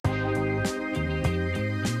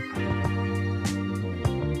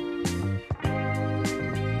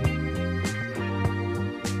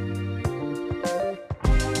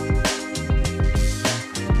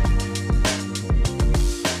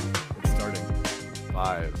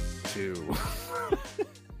5, 2.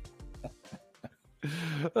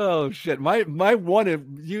 Oh shit! My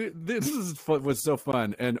one you. This was so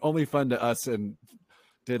fun and only fun to us and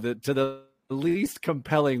to the least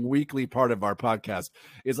compelling weekly part of our podcast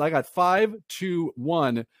is I got 5, 2,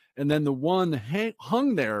 1, and then the one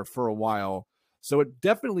hung there for a while. So it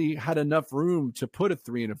definitely had enough room to put a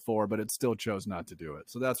 3 and a 4, but it still chose not to do it.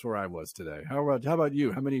 So that's where I was today. How about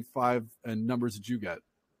you? How many 5 and numbers did you get?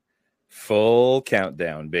 Full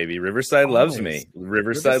countdown, baby. Riverside loves me.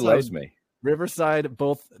 Riverside loves me. Riverside,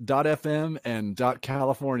 both .fm and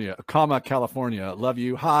 .California, California. Love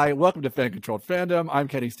you. Hi, welcome to Fan Controlled Fandom. I'm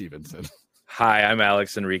Kenny Stevenson. Hi, I'm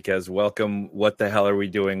Alex Enriquez. Welcome. What the hell are we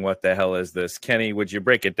doing? What the hell is this? Kenny, would you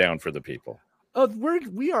break it down for the people?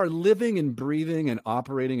 We are living and breathing and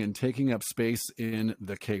operating and taking up space in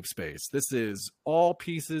the Cape space. This is all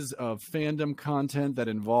pieces of fandom content that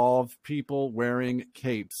involve people wearing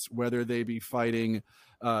capes, whether they be fighting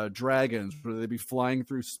dragons, whether they be flying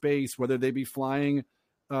through space, whether they be flying,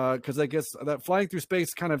 because I guess that flying through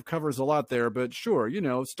space kind of covers a lot there, but sure,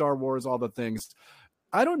 Star Wars, all the things.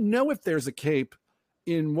 I don't know if there's a cape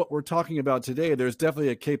in what we're talking about today. There's definitely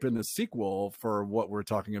a cape in the sequel for what we're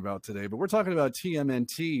talking about today, but we're talking about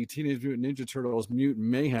TMNT, Teenage Mutant Ninja Turtles Mutant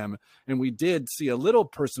Mayhem, and we did see a large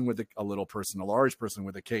person with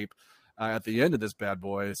a cape at the end of this bad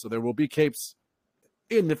boy, so there will be capes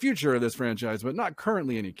in the future of this franchise, but not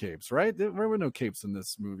currently any capes, right? There were no capes in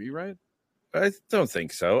this movie, right? I don't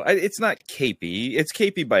think so. It's not capey. It's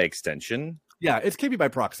capey by extension. Yeah, it's capey by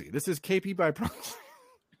proxy. This is capey by proxy.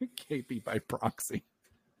 Capey by proxy.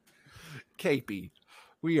 Capey.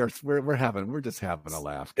 We're just having a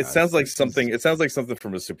laugh, guys. It sounds like something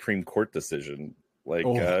from a Supreme Court decision. Like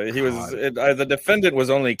the defendant was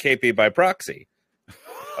only capey by proxy.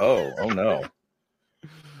 Oh no.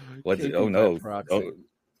 Oh,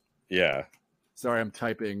 yeah. Sorry, I'm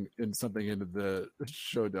typing in something into the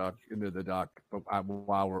show doc, into the doc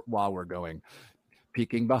while we're going.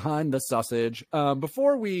 Peeking behind the sausage.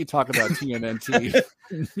 Before we talk about TMNT,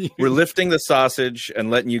 we're lifting the sausage and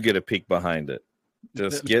letting you get a peek behind it.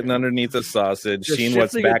 Just getting underneath the sausage, seeing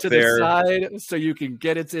what's back there, the side so you can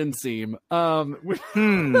get its inseam.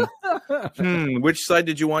 Which side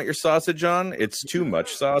did you want your sausage on? It's too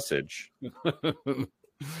much sausage.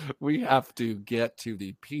 We have to get to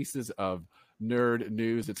the pieces of nerd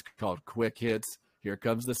news. It's called Quick Hits. Here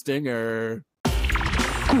comes the stinger.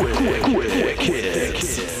 Quick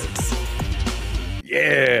Hits.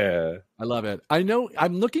 Yeah. I love it. I know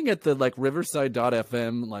I'm looking at the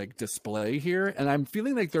Riverside.fm display here, and I'm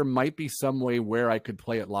feeling like there might be some way where I could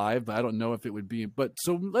play it live, but I don't know if it would be. But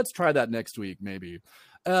so let's try that next week, maybe.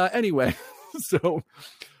 Anyway, so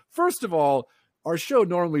first of all, our show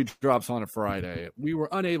normally drops on a Friday. We were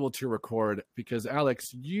unable to record because,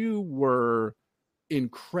 Alex, you were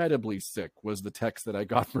incredibly sick, was the text that I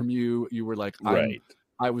got from you. You were like, right.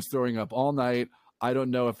 I was throwing up all night. I don't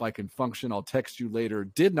know if I can function. I'll text you later.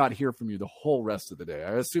 Did not hear from you the whole rest of the day.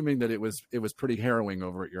 I'm assuming that it was pretty harrowing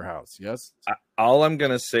over at your house, yes? All I'm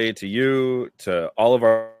going to say to you, to all of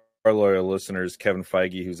our loyal listeners, Kevin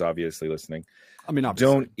Feige, who's obviously listening,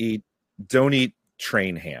 obviously. Don't eat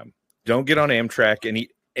train ham. Don't get on Amtrak and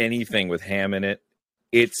eat anything with ham in it.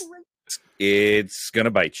 It's gonna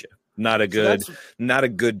bite you. Not a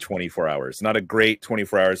good 24 hours. Not a great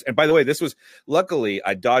 24 hours. And by the way, luckily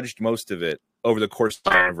I dodged most of it over the course of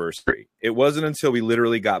the anniversary. It wasn't until we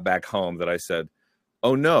literally got back home that I said,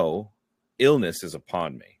 "Oh no, illness is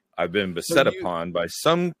upon me. I've been beset upon by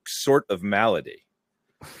some sort of malady."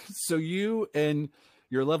 So you and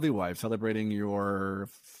your lovely wife celebrating your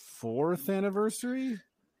 4th anniversary?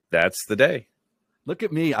 That's the day. Look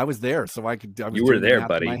at me. I was there, so I could. You were there,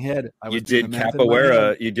 buddy. My head. You did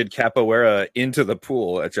capoeira. You did capoeira into the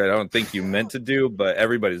pool, which I don't think you meant to do, but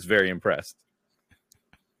everybody's very impressed.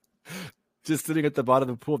 Just sitting at the bottom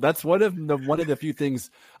of the pool. That's one of the few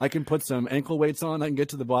things I can put some ankle weights on. I can get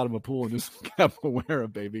to the bottom of the pool and just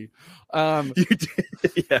capoeira, baby.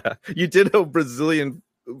 You did a Brazilian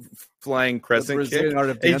flying crescent Brazilian kick. art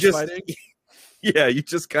of dance fighting. Yeah, you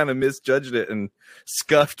just kind of misjudged it and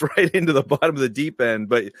scuffed right into the bottom of the deep end.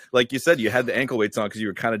 But like you said, you had the ankle weights on because you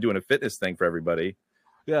were kind of doing a fitness thing for everybody.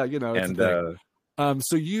 Yeah,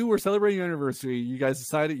 so you were celebrating your anniversary.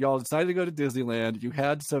 Y'all decided to go to Disneyland. You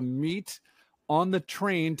had some meat on the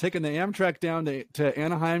train, taking the Amtrak down to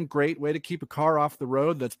Anaheim. Great way to keep a car off the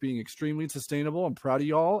road. That's being extremely sustainable. I'm proud of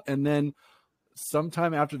y'all. And then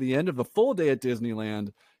sometime after the end of the full day at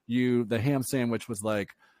Disneyland, the ham sandwich was like,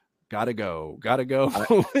 Gotta go.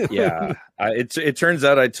 It turns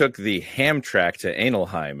out I took the Hamtrak to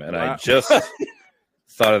Analheim, and I just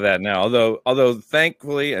thought of that now. Although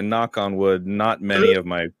thankfully, and knock on wood, not many of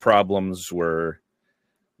my problems were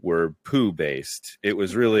poo based. It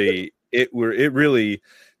was really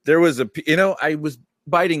there was I was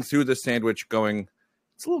biting through the sandwich going,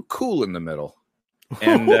 it's a little cool in the middle.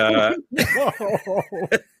 And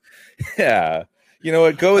yeah. You know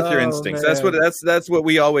what? Go with your instincts. Man. That's what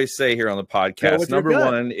we always say here on the podcast. Number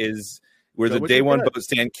one is we're the day one boat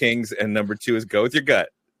stand kings, and number two is go with your gut.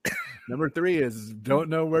 Number three is don't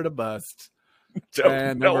know where to bust.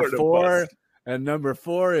 And number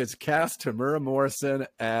four is cast Tamura Morrison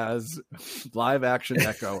as live action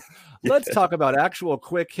Echo. Let's talk about actual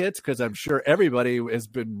quick hits, because I'm sure everybody has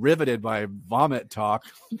been riveted by vomit talk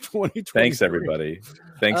 2020. Thanks everybody.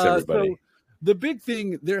 So the big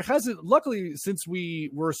thing, there hasn't, luckily, since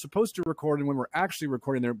we were supposed to record and when we're actually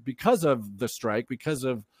recording there, because of the strike, because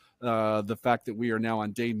of the fact that we are now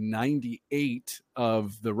on day 98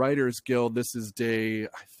 of the Writers Guild. This is I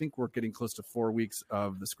think we're getting close to 4 weeks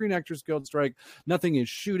of the Screen Actors Guild strike. Nothing is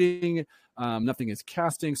shooting, nothing is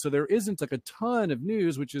casting. So there isn't like a ton of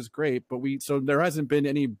news, which is great, so there hasn't been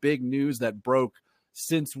any big news that broke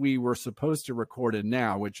since we were supposed to record it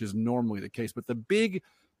now, which is normally the case. But the big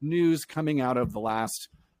news coming out of the last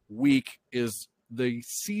week is the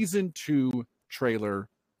season 2 trailer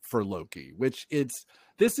for Loki, which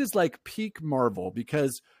this is like peak Marvel,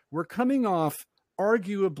 because we're coming off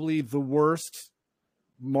arguably the worst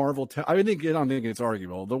Marvel. I don't think it's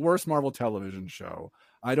arguable. The worst Marvel television show.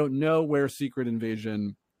 I don't know where Secret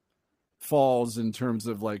Invasion falls in terms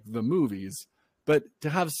of like the movies, but to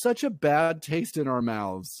have such a bad taste in our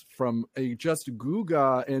mouths from a just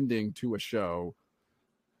Guga ending to a show,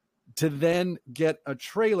 to then get a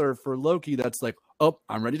trailer for Loki that's like, oh,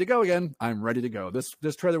 I'm ready to go again. I'm ready to go.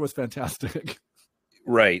 This trailer was fantastic.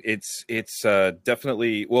 Right. It's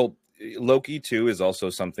definitely, well, Loki 2 is also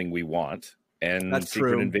something we want. And That's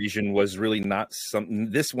Secret true. Invasion was really not something,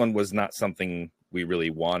 this one was not something we really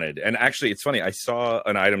wanted. And actually, it's funny. I saw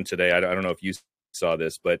an item today. I don't know if you saw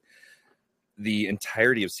this, but the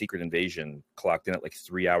entirety of Secret Invasion clocked in at like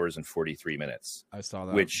 3 hours and 43 minutes. I saw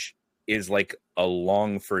that. Which is like a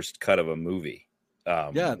long first cut of a movie.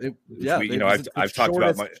 I've talked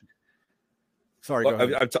about my... Sorry, go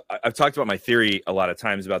ahead. I've talked about my theory a lot of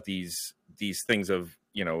times about these things of,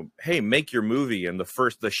 hey, make your movie, and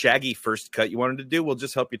the shaggy first cut you wanted to do will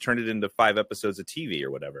just help you turn it into 5 episodes of TV or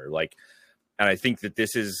whatever. Like, and I think that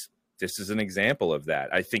this is an example of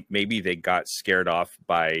that. I think maybe they got scared off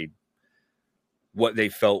by what they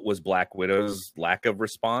felt was Black Widow's lack of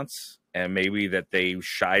response, and maybe that they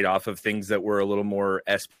shied off of things that were a little more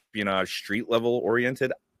espionage street level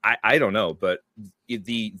oriented. I don't know, but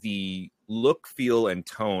the look, feel, and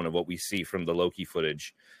tone of what we see from the Loki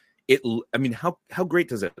footage, how great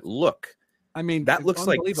does it look? I mean, that looks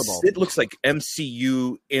it looks like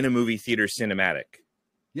MCU in a movie theater cinematic.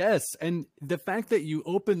 Yes, and the fact that you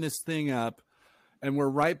open this thing up and we're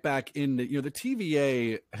right back in the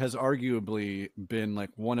TVA has arguably been like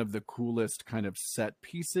one of the coolest kind of set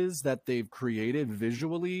pieces that they've created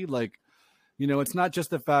visually. Like, it's not just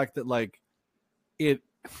the fact that like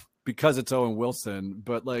because it's Owen Wilson,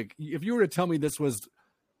 but like if you were to tell me this was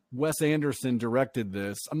Wes Anderson directed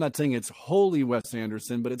this, I'm not saying it's wholly Wes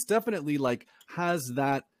Anderson, but it's definitely like has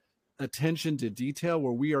that attention to detail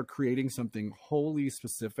where we are creating something wholly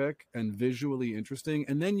specific and visually interesting.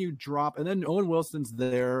 And then and then Owen Wilson's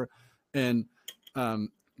there and Tom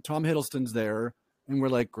Hiddleston's there, and we're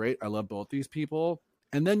like, great, I love both these people.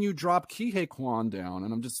 And then you drop Kihei Kwan down,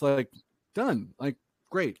 and I'm just like, done. Like,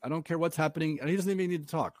 great. I don't care what's happening. And he doesn't even need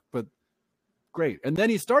to talk, but great. And then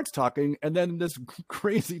he starts talking, and then this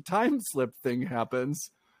crazy time slip thing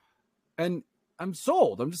happens. And I'm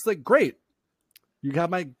sold. I'm just like, great. You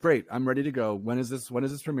got great. I'm ready to go. When is this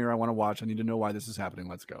premiere? I want to watch. I need to know why this is happening.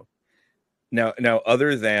 Let's go. Now,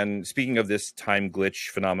 other than, speaking of this time glitch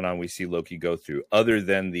phenomenon we see Loki go through, other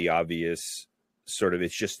than the obvious sort of,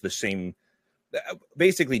 it's just the same.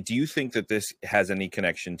 Basically, do you think that this has any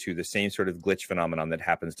connection to the same sort of glitch phenomenon that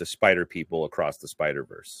happens to spider people across the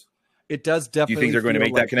Spider-Verse? It does definitely. Do you think they're going to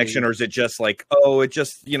make that connection, or is it just like, oh, it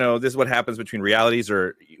just, this is what happens between realities,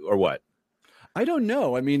 or what? I don't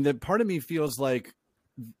know. I mean, the part of me feels like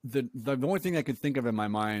the only thing I could think of in my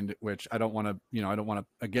mind, which I don't want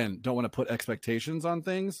to put expectations on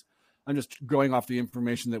things. I'm just going off the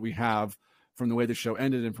information that we have from the way the show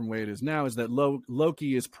ended and from the way it is now, is that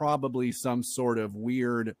Loki is probably some sort of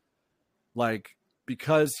weird, like,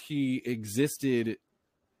 because he existed,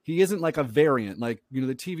 he isn't like a variant. Like,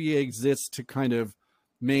 the TVA exists to kind of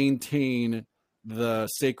maintain the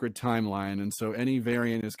sacred timeline. And so any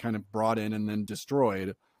variant is kind of brought in and then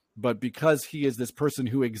destroyed. but because he is this person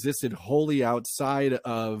who existed wholly outside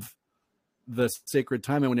of the sacred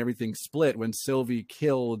time, and when everything split, when Sylvie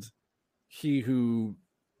killed he who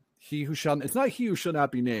shall, it's not he who shall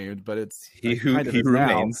not be named, but it's he who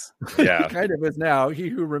remains. Yeah. He kind of is now he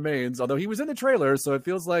who remains, although he was in the trailer, so it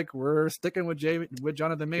feels like we're sticking with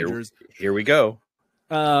Jonathan Majors. Here we go.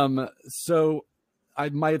 So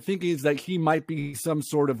my thinking is that he might be some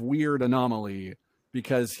sort of weird anomaly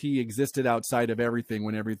because he existed outside of everything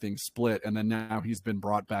when everything split, and then now he's been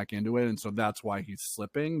brought back into it, and so that's why he's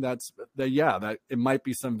slipping. That it might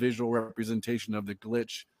be some visual representation of the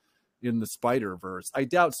glitch in the Spider-Verse. I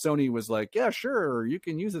doubt Sony was like, yeah, sure, you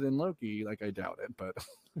can use it in Loki. Like, I doubt it, but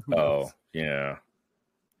yeah,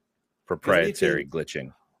 proprietary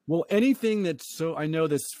glitching. Well, anything that's, so I know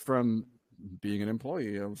this from being an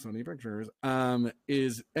employee of Sony Pictures,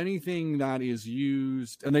 is anything that is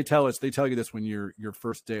used, and they tell you this when your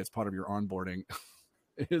first day as part of your onboarding,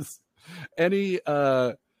 is anything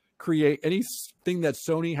that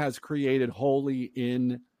Sony has created wholly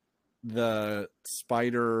in the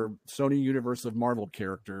Sony universe of Marvel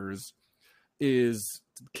characters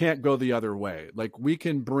can't go the other way. Like, we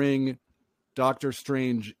can bring Doctor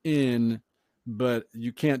Strange in, but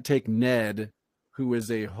you can't take Ned, who is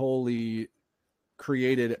a wholly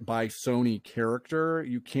created by Sony character.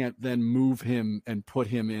 You can't then move him and put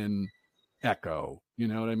him in Echo. You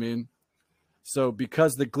know what I mean? So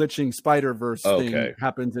because the glitching Spider-Verse thing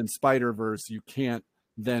happens in Spider-Verse, you can't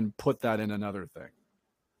then put that in another thing.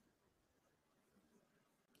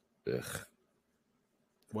 Ugh.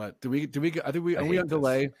 What are we on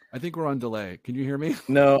delay? I think we're on delay. Can you hear me?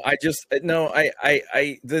 No,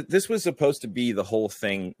 this was supposed to be the whole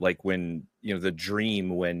thing, like when, the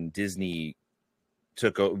dream when Disney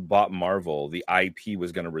bought Marvel, the IP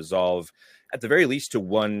was going to resolve at the very least to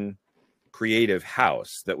one creative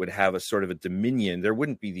house that would have a sort of a dominion. There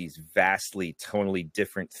wouldn't be these vastly tonally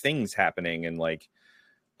different things happening and like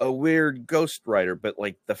a weird Ghost Rider, but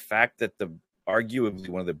like the fact that arguably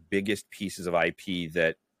one of the biggest pieces of IP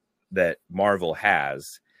that Marvel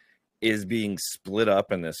has is being split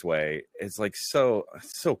up in this way. It's like so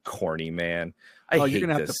corny, man. You're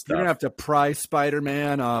gonna have to pry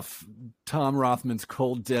Spider-Man off Tom Rothman's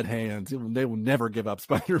cold dead hands. They will never give up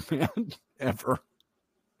Spider-Man ever.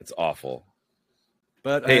 It's awful.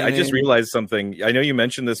 But hey, I just realized something. I know you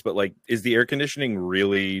mentioned this, but like, is the air conditioning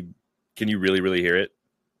really? Can you really hear it?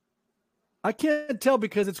 I can't tell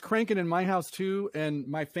because it's cranking in my house too, and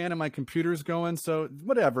my fan and my computer's going. So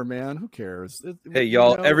whatever, man. Who cares? Hey,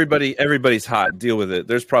 y'all! Everybody's hot. Deal with it.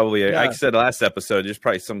 There's probably like I said last episode. There's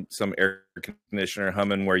probably some air conditioner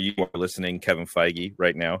humming where you are listening, Kevin Feige,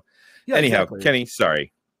 right now. Yeah. Anyhow, exactly. Kenny,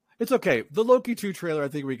 sorry. It's okay. The Loki 2 trailer. I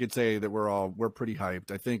think we could say that we're pretty hyped.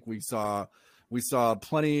 I think we saw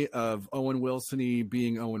plenty of Owen Wilson-y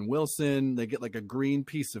being Owen Wilson. They get like a green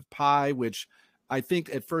piece of pie, which I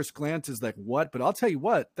think at first glance is like, what? But I'll tell you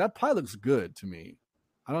what, that pie looks good to me.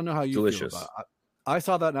 I don't know how you feel about it. I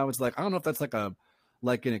saw that and I was like, I don't know if that's like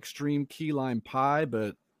an extreme key lime pie,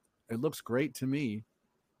 but it looks great to me.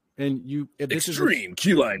 And extreme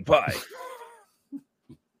key lime pie.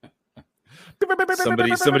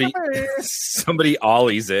 somebody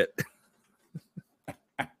ollies it.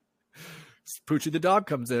 Poochie the dog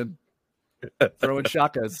comes in, throwing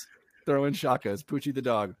shakas. Poochie the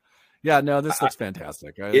dog. Yeah, no, this looks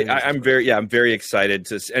fantastic. I'm very excited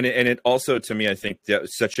to, and it also, to me, I think that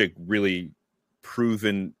such a really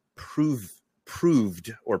proven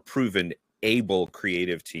able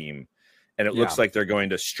creative team, and it looks like they're going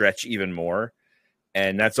to stretch even more,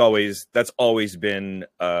 and that's always been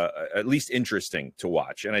at least interesting to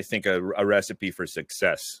watch, and I think a recipe for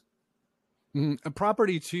success. A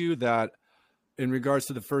property too that, in regards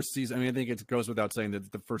to the first season, I mean, I think it goes without saying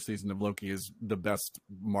that the first season of Loki is the best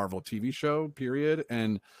Marvel TV show, period.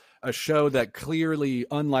 And a show that clearly,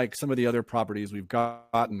 unlike some of the other properties we've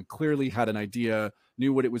gotten, clearly had an idea,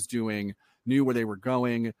 knew what it was doing, knew where they were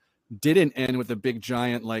going, didn't end with a big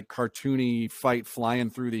giant, like cartoony fight flying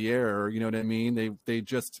through the air. You know what I mean?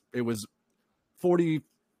 It was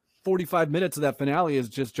 45 minutes of that finale is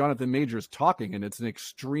just Jonathan Majors talking, and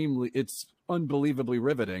it's unbelievably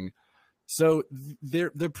riveting. So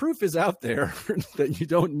the proof is out there that you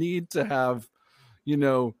don't need to have,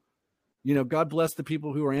 God bless the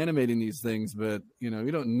people who are animating these things, but you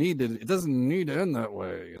don't need it. It doesn't need to end that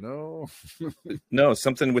way, No,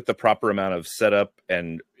 something with the proper amount of setup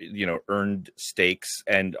and earned stakes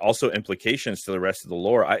and also implications to the rest of the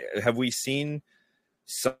lore. Have we seen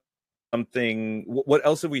something? What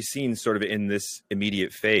else have we seen sort of in this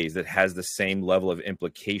immediate phase that has the same level of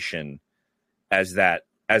implication as that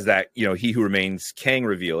he who remains Kang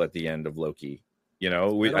reveal at the end of Loki? You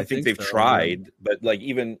know, I think they've tried, but like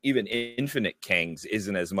even Infinite Kangs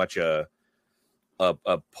isn't as much a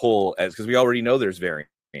pull as, because we already know there's variants.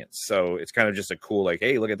 So it's kind of just a cool, like,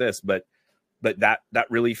 hey, look at this. But that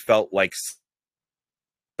really felt like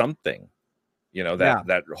something. You know,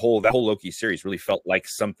 that whole Loki series really felt like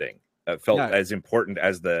something. Felt as important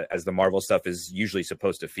as the Marvel stuff is usually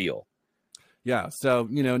supposed to feel. Yeah. So,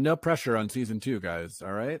 you know, no pressure on season 2, guys.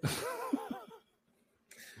 All right.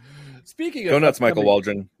 Speaking of, go nuts, Michael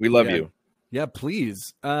Waldron. We love you. Yeah,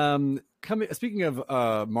 please. Speaking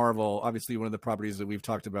of Marvel, obviously one of the properties that we've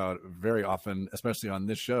talked about very often, especially on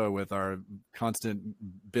this show with our constant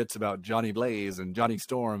bits about Johnny Blaze and Johnny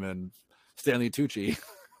Storm and Stanley Tucci.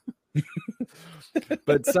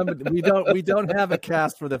 But we don't have a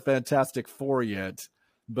cast for the Fantastic Four yet.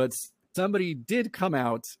 But somebody did come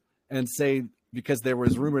out and say, because there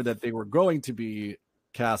was rumor that they were going to be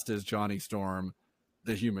cast as Johnny Storm,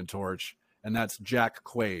 the Human Torch, and that's Jack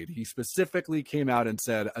Quaid. He specifically came out and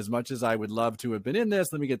said, as much as I would love to have been in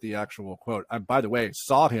this, let me get the actual quote. I, by the way,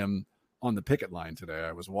 saw him on the picket line today.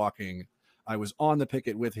 I was on the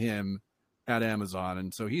picket with him at Amazon,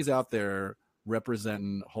 and so he's out there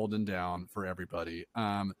representing, holding down for everybody.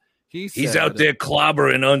 He's out there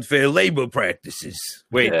clobbering unfair labor practices.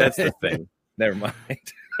 Wait, that's the thing. Never mind.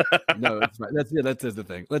 No, that's right. That's the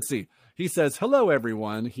thing. Let's see. He says, "Hello,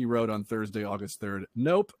 everyone." He wrote on Thursday, August 3rd.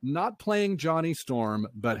 "Nope, not playing Johnny Storm,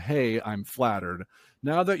 but hey, I'm flattered.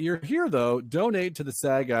 Now that you're here, though, donate to the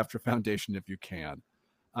SAG-AFTRA Foundation if you can."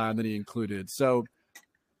 And then he included, so...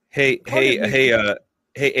 Hey,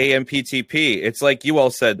 AMPTP. It's like you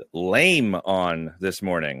all said lame on this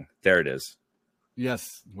morning. There it is.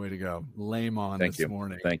 Yes, way to go. Lame on this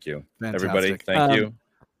morning. Thank you. Fantastic. Everybody, thank you.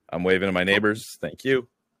 I'm waving to my neighbors. Thank you.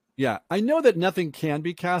 Yeah, I know that nothing can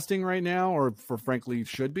be casting right now, or frankly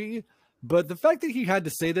should be, but the fact that he had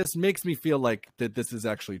to say this makes me feel like that this is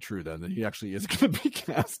actually true then, that he actually is going to be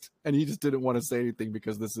cast, and he just didn't want to say anything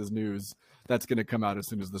because this is news that's going to come out as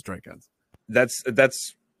soon as the strike ends.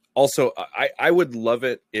 That's also, I would love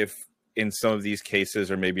it if in some of these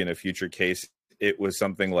cases, or maybe in a future case, it was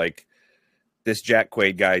something like this Jack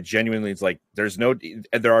Quaid guy genuinely is like, there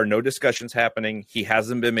are no discussions happening. He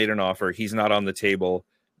hasn't been made an offer. He's not on the table.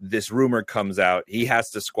 This rumor comes out. He has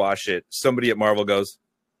to squash it. Somebody at Marvel goes,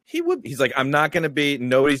 he's like, I'm not going to be,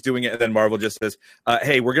 nobody's doing it. And then Marvel just says,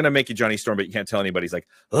 hey, we're going to make you Johnny Storm, but you can't tell anybody. He's like,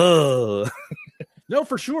 oh. No,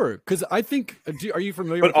 for sure. Because I think, are you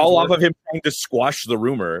familiar with all off of him trying to squash the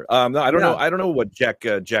rumor? No, I don't know. I don't know what Jack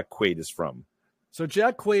Quaid is from. So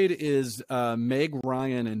Jack Quaid is Meg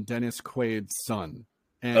Ryan and Dennis Quaid's son.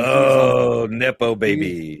 And Nepo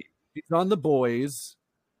baby. He's on The Boys.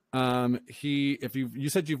 You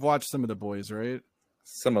said you've watched some of The Boys, right?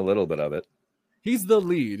 A little bit of it. He's the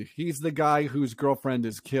lead. He's the guy whose girlfriend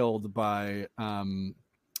is killed by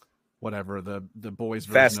whatever the boys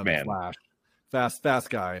version of the Flash. Fast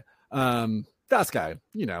guy. Fast guy,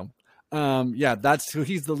 you know. That's who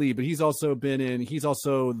he's the lead, but he's also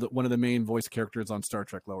one of the main voice characters on Star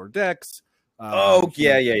Trek Lower Decks.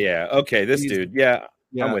 Yeah. Okay, this dude. Yeah.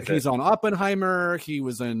 I'm with he's on Oppenheimer. He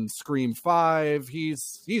was in Scream 5.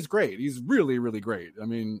 He's great. He's really, really great. I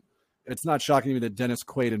mean, it's not shocking to me that Dennis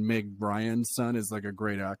Quaid and Meg Ryan's son is like a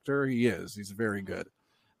great actor. He is. He's very good.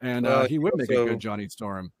 And he would make a good Johnny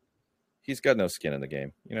Storm. He's got no skin in the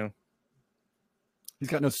game, you know? He's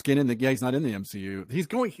got no skin in the game. He's not in the MCU.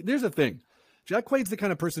 There's the thing. Jack Quaid's the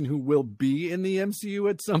kind of person who will be in the MCU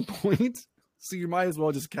at some point. So you might as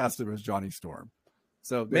well just cast him as Johnny Storm.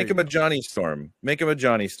 So make him a Johnny Storm.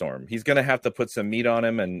 He's going to have to put some meat on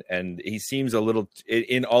him, and he seems a little,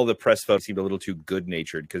 in all the press photos, seemed a little too good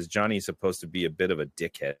natured because Johnny's supposed to be a bit of a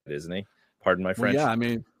dickhead, isn't he? Pardon my French. Well, I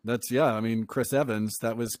mean, Chris Evans.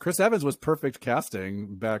 Chris Evans was perfect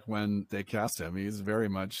casting back when they cast him. He's very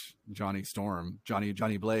much Johnny Storm,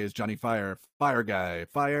 Johnny Blaze, Johnny Fire guy.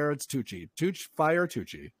 Fire, it's Tucci. Fire,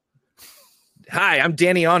 Tucci. Hi, I'm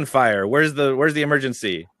Danny on Fire. Where's the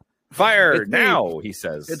emergency? Fire now, he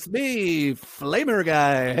says. It's me, Flamer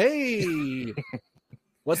guy. Hey,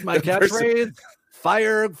 what's my catchphrase?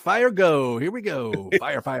 Fire, go. Here we go.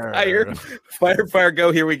 Fire. Fire,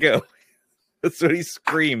 go. Here we go. That's what he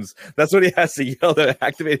screams. That's what he has to yell to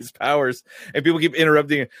activate his powers. And people keep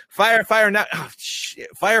interrupting. Fire now. Oh,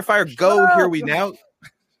 shit. Fire, go. Here we now.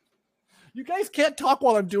 You guys can't talk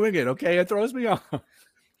while I'm doing it, okay? It throws me off.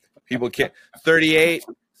 People can't. 38.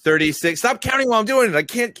 36. Stop counting while I'm doing it. I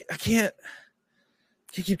can't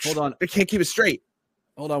keep. Hold on. I can't keep it straight.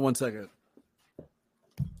 Hold on one second.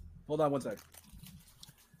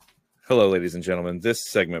 Hello, ladies and gentlemen. This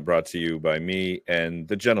segment brought to you by me and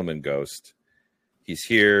the Gentleman Ghost. He's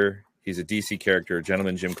here. He's a DC character.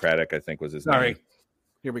 Gentleman Jim Craddock, I think, was his name.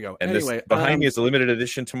 Here we go. And anyway, this behind me is a limited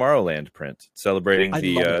edition Tomorrowland print celebrating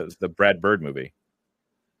the Brad Bird movie.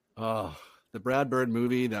 Oh, the Brad Bird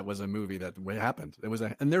movie. That was a movie that happened. It was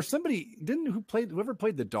and there's somebody whoever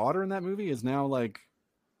played the daughter in that movie is now like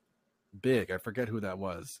big. I forget who that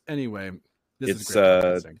was. Anyway, it's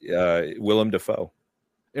Willem Dafoe.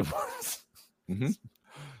 It was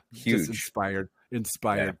huge,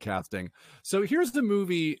 inspired casting. So here's the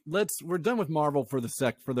movie. We're done with Marvel for the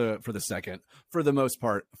most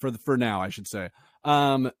part for now, I should say.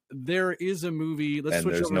 There is a movie. And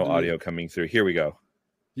there's no audio coming through. Here we go.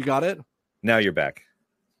 You got it? Now you're back.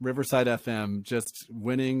 Riverside FM just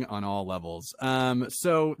winning on all levels. Let's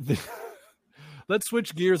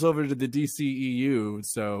switch gears over to the DCEU.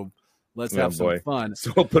 So let's have some fun.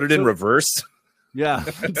 So we'll put it in reverse. Yeah,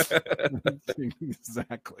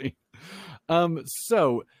 exactly.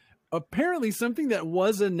 So apparently something that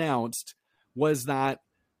was announced was that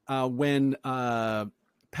when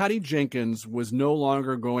Patty Jenkins was no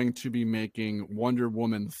longer going to be making Wonder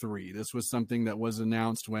Woman 3. This was something that was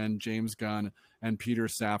announced when James Gunn and Peter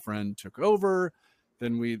Safran took over.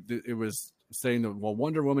 Then it was saying that, well,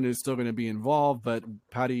 Wonder Woman is still going to be involved, but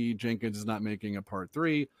Patty Jenkins is not making a part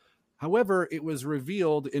 3. However, it was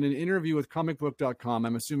revealed in an interview with comicbook.com.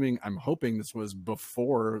 I'm hoping this was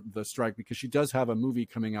before the strike, because she does have a movie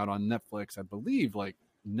coming out on Netflix, I believe, like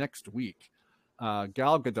next week.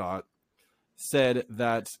 Gal Gadot said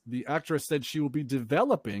that the actress said she will be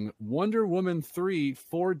developing Wonder Woman 3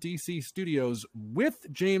 for DC Studios with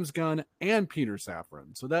James Gunn and Peter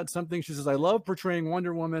Safran. So that's something she says, I love portraying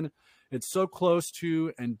Wonder Woman. It's so close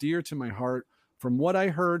to and dear to my heart. From what I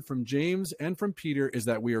heard from James and from Peter is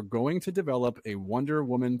that we are going to develop a Wonder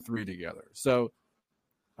Woman 3 together. So,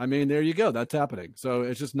 I mean, there you go. That's happening. So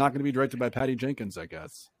it's just not going to be directed by Patty Jenkins, I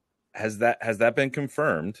guess. Has that been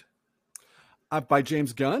confirmed? By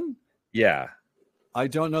James Gunn? Yeah. I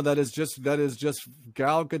don't know. That is just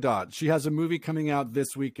Gal Gadot. She has a movie coming out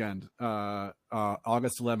this weekend,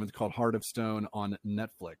 August 11th, called Heart of Stone on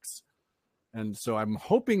Netflix. And so I'm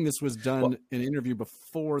hoping this was done in an interview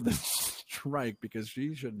before the strike, because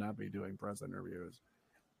she should not be doing press interviews.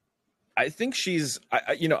 I think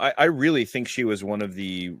I really think she was one of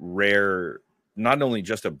the rare, not only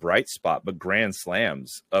just a bright spot, but grand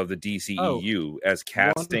slams of the DCEU as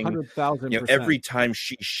casting. 100,000%. Every time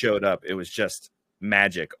she showed up, it was just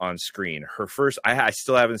magic on screen. Her first, I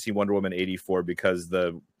still haven't seen Wonder Woman 84 because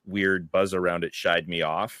the weird buzz around it shied me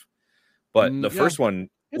off. But the first one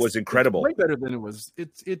was incredible. It's way better than it was.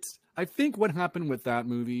 I think what happened with that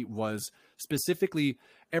movie was specifically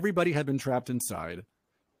everybody had been trapped inside.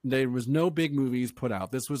 There was no big movies put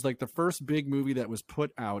out. This was like the first big movie that was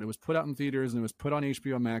put out. It was put out in theaters and it was put on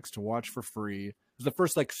HBO Max to watch for free. It was the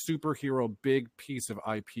first like superhero big piece of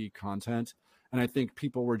IP content. And I think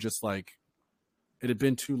people were just like, it had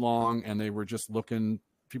been too long and they were just looking,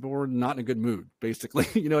 people were not in a good mood, basically.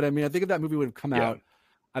 You know what I mean? I think if that movie would have come out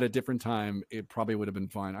at a different time, it probably would have been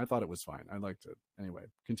fine. I thought it was fine. I liked it. Anyway,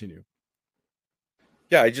 continue.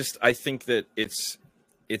 Yeah, I think that it's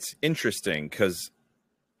interesting because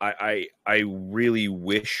I really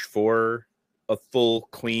wish for a full,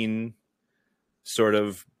 clean sort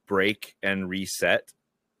of break and reset.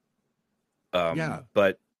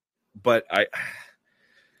 But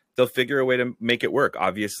they'll figure a way to make it work.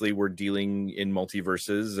 Obviously, we're dealing in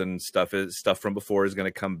multiverses and stuff from before is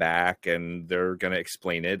going to come back, and they're going to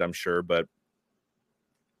explain it, I'm sure. But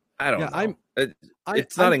I don't know.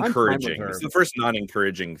 It's not encouraging. It's the first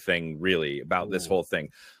non-encouraging thing, really, about this whole thing.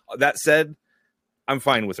 That said, I'm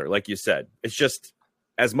fine with her. Like you said, it's just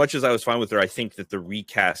as much as I was fine with her, I think that the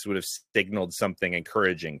recast would have signaled something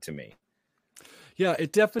encouraging to me. Yeah,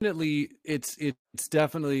 it's definitely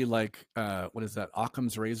like what is that?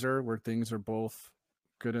 Occam's razor, where things are both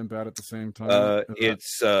good and bad at the same time.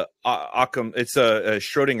 It's Occam. It's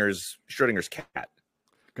Schrodinger's cat.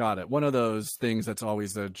 Got it. One of those things that's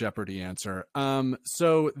always the Jeopardy answer.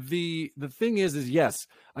 So the thing is yes,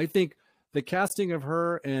 I think the casting of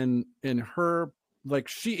her and her, like,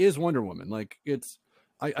 she is Wonder Woman. Like,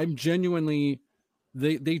 I'm genuinely,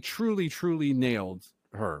 they truly nailed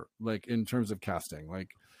her, like, in terms of casting. Like,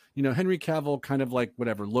 you know, Henry Cavill kind of like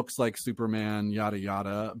whatever, looks like Superman, yada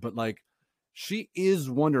yada, but like, she is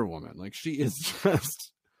Wonder Woman. Like, she is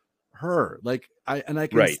just her. Like, I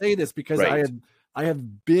can say this because I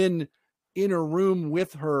have been in a room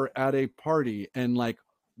with her at a party and like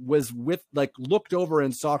was with, like, looked over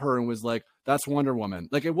and saw her and was like, that's Wonder Woman.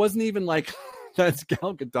 Like, it wasn't even like that's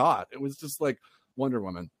Gal Gadot. It was just like Wonder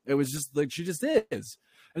Woman. It was just like, she just is.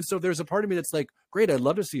 And so there's a part of me that's like, great, I'd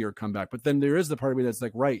love to see her come back. But then there is the part of me that's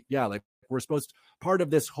like, right, yeah, like, we're supposed to, part of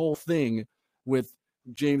this whole thing with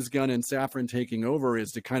James Gunn and Safran taking over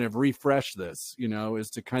is to kind of refresh this, is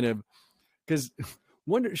to kind of, because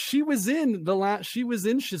she was in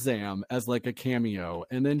Shazam as like a cameo,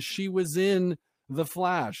 and then she was in The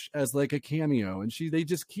Flash as like a cameo, and they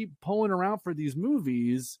just keep pulling her out for these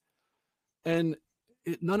movies, and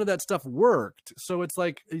none of that stuff worked. So it's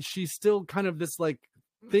like she's still kind of this like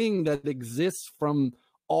thing that exists from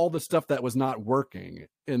all the stuff that was not working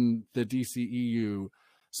in the DCEU.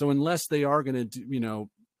 So unless they are going to do,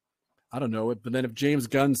 I don't know. But then if James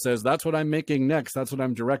Gunn says, that's what I'm making next, that's what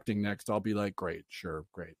I'm directing next, I'll be like, great, sure,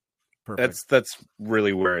 great. Perfect. That's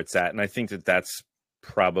really where it's at. And I think that's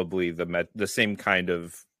probably the same kind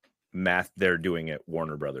of math they're doing at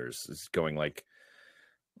Warner Brothers, is going like,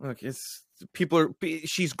 look,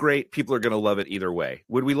 she's great. People are going to love it either way.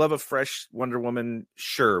 Would we love a fresh Wonder Woman?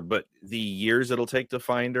 Sure. But the years it'll take to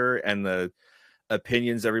find her, and the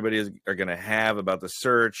opinions everybody are going to have about the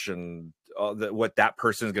search, and what that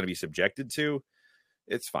person is going to be subjected to,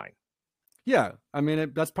 it's fine. Yeah. I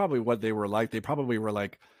mean, that's probably what they were like. They probably were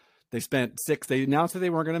like, they announced that they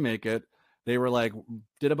weren't going to make it. They were like,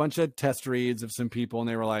 did a bunch of test reads of some people, and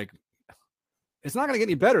they were like, it's not going to get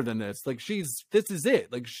any better than this. Like, this is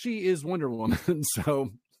it. Like, she is Wonder Woman. So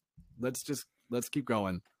let's keep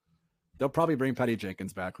going. They'll probably bring Patty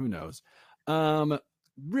Jenkins back. Who knows?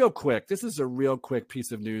 Real quick, this is a real quick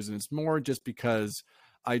piece of news, and it's more just because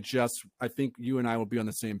I think you and I will be on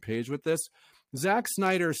the same page with this. Zack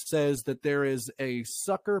Snyder says that there is a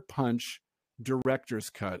Sucker Punch director's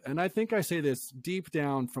cut. And I think I say this deep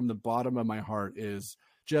down from the bottom of my heart, is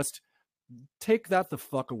just take that the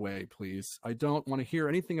fuck away, please. I don't want to hear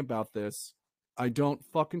anything about this. I don't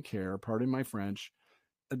fucking care. Pardon my French.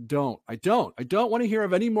 I don't want to hear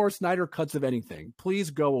of any more Snyder cuts of anything.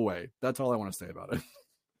 Please go away. That's all I want to say about it.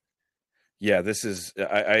 Yeah,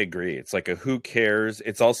 I agree. It's like a who cares.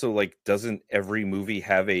 It's also like, doesn't every movie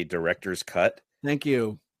have a director's cut? Thank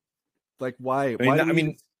you. Like, why?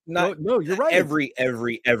 No, you're right.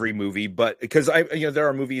 Every movie, but because there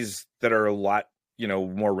are movies that are a lot,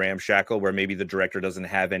 more ramshackle, where maybe the director doesn't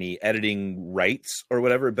have any editing rights or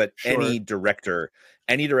whatever, but sure. any director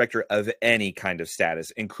of any kind of status,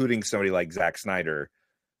 including somebody like Zack Snyder,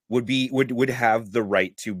 would have the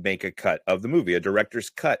right to make a cut of the movie. A director's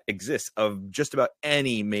cut exists of just about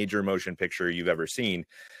any major motion picture you've ever seen.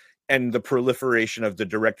 And the proliferation of the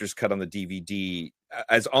director's cut on the DVD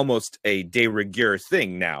as almost a de rigueur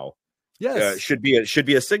thing now, yes, should be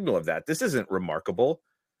a signal of that. This isn't remarkable.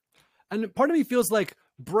 And part of me feels like,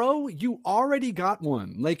 bro, you already got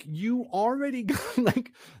one. Like, you already got,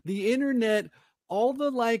 like, the internet, all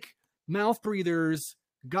the like mouth breathers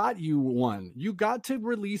got you one. You got to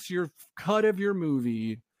release your cut of your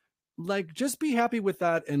movie. Like, just be happy with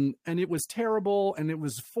that. And it was terrible, and it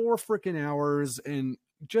was 4 freaking hours, and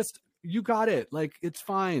just, you got it. Like, it's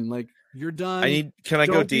fine. Like, you're done. Can I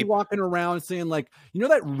go deep? Walking around saying like,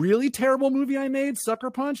 that really terrible movie I made,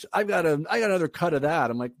 Sucker Punch? I got another cut of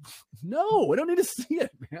that. I'm like, no, I don't need to see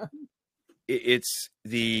it, man. It's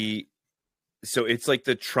like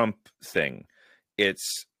the Trump thing.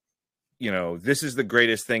 It's, this is the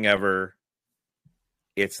greatest thing ever.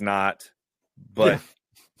 It's not, but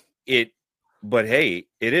But hey,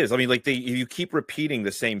 it is. I mean, like, you keep repeating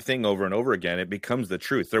the same thing over and over again, it becomes the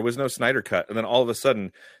truth. There was no Snyder cut, and then all of a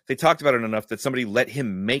sudden, they talked about it enough that somebody let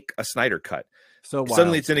him make a Snyder cut. So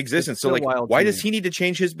suddenly, it's in existence. So, like, why does he need to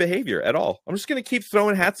change his behavior at all? I'm just going to keep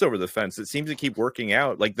throwing hats over the fence. It seems to keep working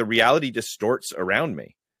out. Like, the reality distorts around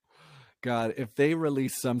me. God, if they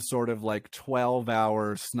release some sort of like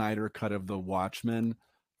 12-hour Snyder cut of The Watchmen,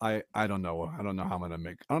 I don't know. I don't know how I'm gonna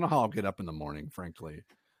I don't know how I'll get up in the morning, frankly.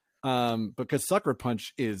 Because Sucker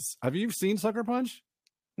Punch is. Have you seen Sucker Punch?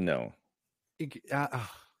 No.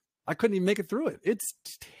 I couldn't even make it through it. It's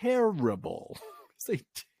terrible. It's a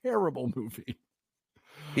terrible movie.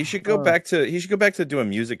 He should go back to doing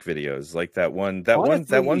music videos like that one. That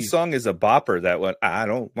one song is a bopper. That one, I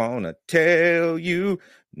don't want to tell you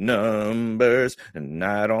numbers, and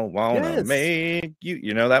I don't want to make you.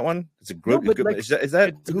 You know that one? It's a good. No, like, is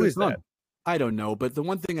that who is that? I don't know, but the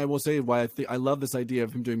one thing I will say why I love this idea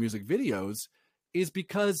of him doing music videos is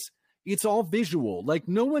because it's all visual. Like,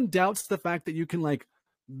 no one doubts the fact that you can like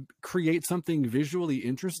create something visually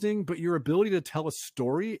interesting, but your ability to tell a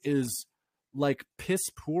story is like piss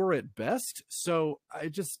poor at best. So I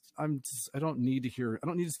don't need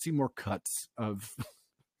to see more cuts of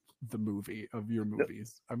your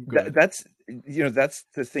movies. I'm good. That's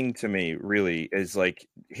the thing to me, really, is like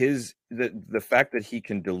the fact that he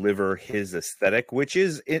can deliver his aesthetic, which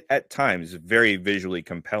is at times very visually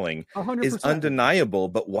compelling, 100%. Is undeniable.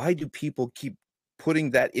 But why do people keep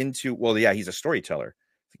putting that into, well, yeah, he's a storyteller.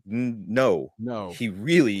 No, No. he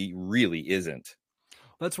really, really isn't.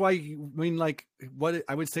 That's why, I mean, like, what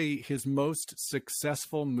I would say his most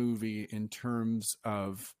successful movie in terms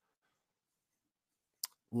of,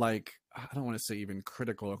 like, I don't want to say even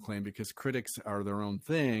critical acclaim because critics are their own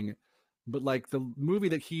thing, but like the movie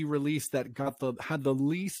that he released that had the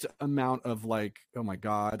least amount of, like, oh my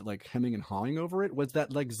god, like hemming and hawing over it was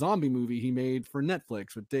that like zombie movie he made for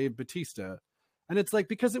Netflix with Dave Bautista. And it's like,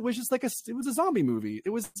 because it was just like it was a zombie movie. It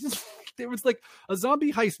was just, it was like a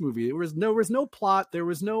zombie heist movie. There was no plot. There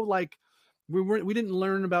was no, like, we didn't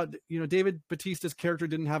learn about, David Bautista's character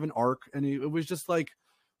didn't have an arc, and it was just like,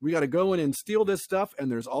 we got to go in and steal this stuff,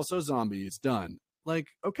 and there's also zombies. Done. Like,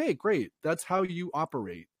 okay, great. That's how you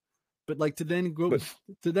operate. But like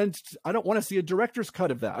I don't want to see a director's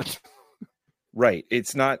cut of that. Right.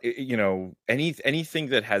 It's not, anything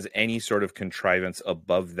that has any sort of contrivance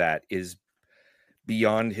above that is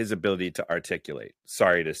beyond his ability to articulate.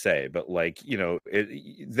 Sorry to say, but like, why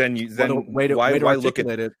look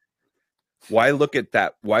at it? Why look at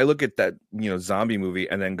that? Why look at that, zombie movie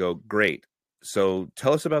and then go, great. So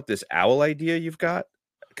tell us about this owl idea you've got.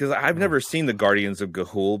 Because I've never seen the Guardians of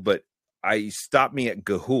Ga'Hoole, but stopped me at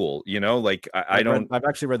Ga'Hoole, like I've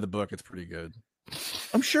actually read the book. It's pretty good.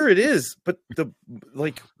 I'm sure it is, but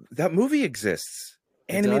that movie exists.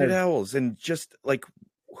 Animated owls, and just like,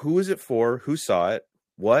 who is it for? Who saw it?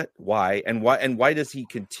 What? Why? And why does he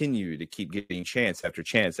continue to keep getting chance after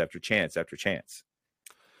chance after chance after chance?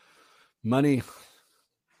 Money.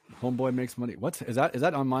 Homeboy makes money. Is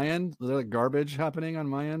that on my end? Is there like garbage happening on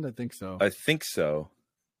my end? I think so.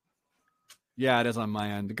 Yeah, it is on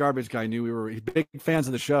my end. The garbage guy knew we were big fans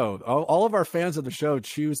of the show. All of our fans of the show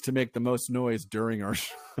choose to make the most noise during our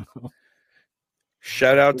show.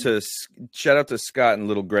 Shout out to Scott and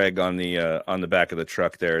little Greg on the back of the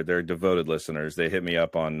truck there. They're devoted listeners. They hit me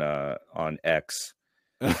up on X.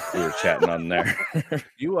 We were chatting on there.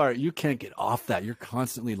 You can't get off that. You're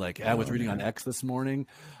constantly like, I was reading on X this morning.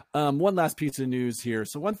 One last piece of news here.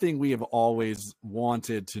 So one thing we have always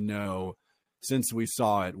wanted to know since we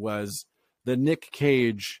saw it was the Nick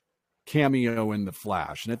Cage cameo in The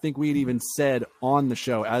Flash. And I think we'd even said on the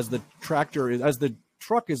show, as the truck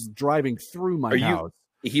is driving through my house.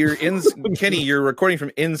 Kenny, you're recording from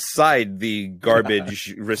inside the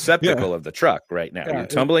garbage receptacle of the truck right now. You're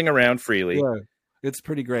tumbling around freely. Yeah, it's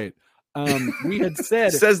pretty great. We had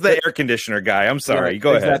said says the air conditioner guy. I'm sorry.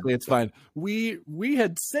 Go ahead. Exactly, it's fine. We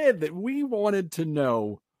had said that we wanted to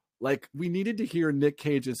know, like, we needed to hear Nick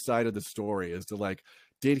Cage's side of the story as to, like,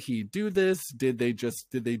 did he do this? Did they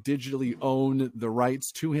digitally own the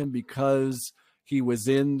rights to him because he was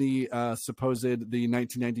in the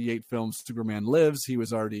 1998 film Superman Lives? He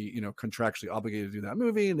was already, contractually obligated to do that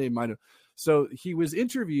movie, and they might have. So he was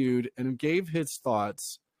interviewed and gave his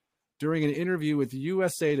thoughts during an interview with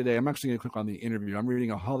USA Today. I'm actually going to click on the interview. I'm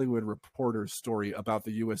reading a Hollywood Reporter story about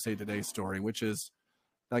the USA Today story, which is,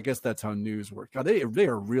 I guess that's how news works. God, they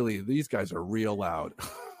are really, these guys are real loud.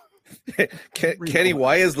 Kenny,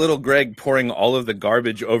 why is little Greg pouring all of the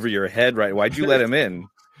garbage over your head? Right? Why'd you let him in?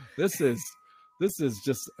 This is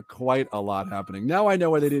just quite a lot happening. Now I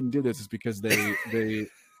know why they didn't do this. Is because they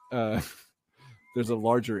there's a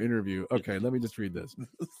larger interview. Okay, let me just read this.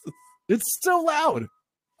 It's so loud.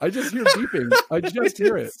 I just hear beeping. I just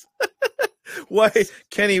hear it. Why,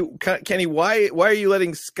 Kenny? Why are you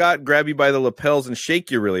letting Scott grab you by the lapels and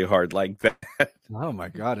shake you really hard like that? Oh my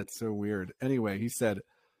God, it's so weird. Anyway, he said,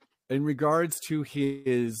 in regards to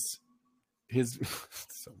his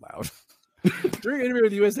so loud. During an interview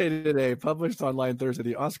with USA Today, published online Thursday,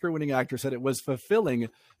 the Oscar-winning actor said it was fulfilling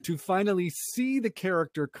to finally see the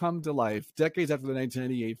character come to life decades after the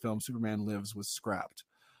 1998 film Superman Lives was scrapped.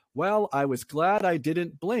 Well, I was glad I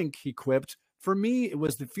didn't blink, he quipped. For me, it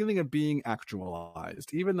was the feeling of being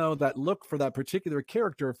actualized, even though that look for that particular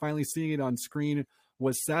character, finally seeing it on screen,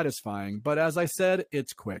 was satisfying. But as I said,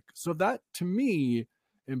 it's quick. So that, to me,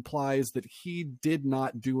 implies that he did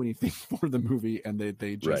not do anything for the movie and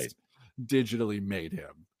they just digitally made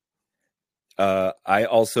him. I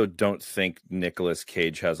also don't think Nicolas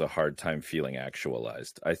Cage has a hard time feeling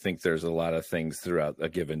actualized. I think there's a lot of things throughout a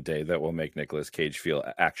given day that will make Nicolas Cage feel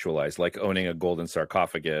actualized, like owning a golden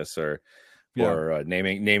sarcophagus or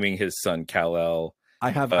naming his son Kal-El.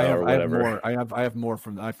 I have more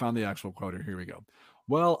from. I found the actual quote. Here we go.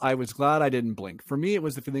 Well, I was glad I didn't blink. For me, it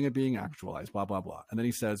was the feeling of being actualized, blah, blah, blah. And then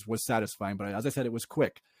he says, was satisfying. But as I said, it was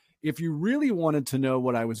quick. If you really wanted to know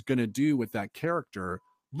what I was going to do with that character,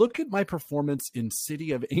 look at my performance in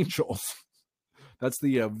City of Angels. That's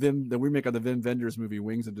the remake of the Wim Wenders movie,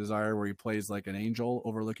 Wings of Desire, where he plays like an angel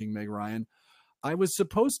overlooking Meg Ryan. I was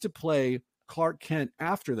supposed to play Clark Kent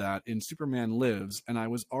after that in Superman Lives, and I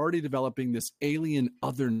was already developing this alien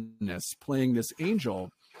otherness playing this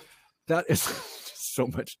angel. That is so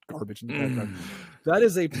much garbage in the background. That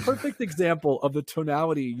is a perfect example of the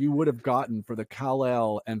tonality you would have gotten for the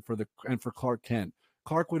Kal-El and for Clark Kent.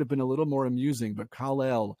 Clark would have been a little more amusing, but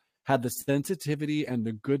Kal-El had the sensitivity and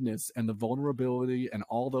the goodness and the vulnerability and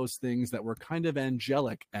all those things that were kind of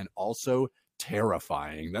angelic and also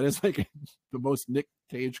terrifying. That is like the most Nick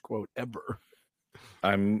Cage quote ever.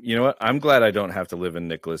 You know what? I'm glad I don't have to live in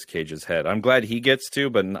Nicolas Cage's head. I'm glad he gets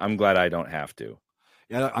to, but I'm glad I don't have to.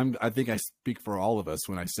 Yeah, I think I speak for all of us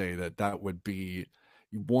when I say that would be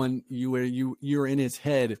one. You're in his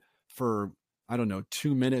head for, I don't know,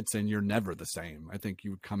 2 minutes and you're never the same. I think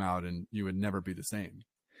you would come out and you would never be the same.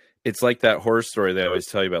 It's like that horror story they always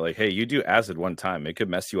tell you about, like, hey, you do acid one time, it could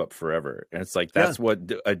mess you up forever. And it's like, that's what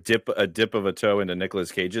a dip of a toe into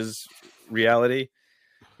Nicolas Cage's reality.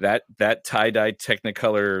 That tie-dye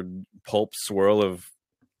technicolor pulp swirl of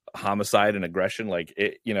homicide and aggression, like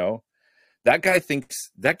it, that guy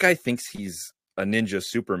thinks he's a ninja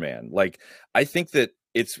Superman. Like, I think that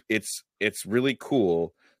it's really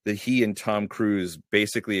cool that he and Tom Cruise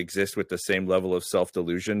basically exist with the same level of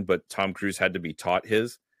self-delusion, but Tom Cruise had to be taught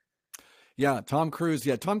his. Yeah, Tom Cruise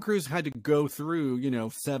had to go through,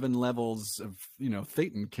 7 levels of,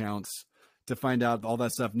 Thetan counts to find out all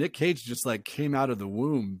that stuff. Nick Cage just like came out of the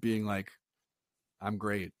womb being like, I'm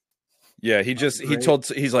great. Yeah,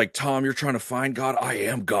 he's like, Tom, you're trying to find God. I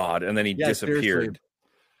am God. And then he disappeared. Seriously.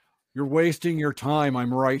 You're wasting your time.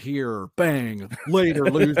 I'm right here. Bang. Later,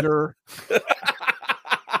 loser.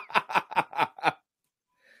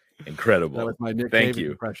 Incredible. That was my Nick Cage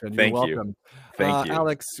impression. You're welcome. Thank you.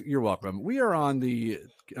 Alex, you're welcome. We are on the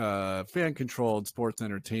fan-controlled sports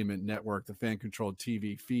entertainment network, the fan-controlled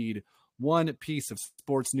TV feed. One piece of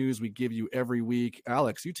sports news we give you every week.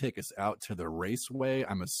 Alex, you take us out to the raceway.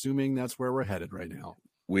 I'm assuming that's where we're headed right now.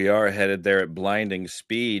 We are headed there at blinding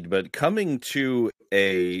speed, but coming to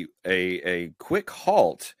a quick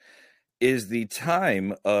halt is the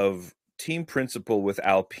time of team principal with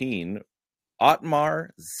Alpine,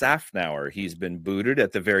 Otmar Zafnauer. He's been booted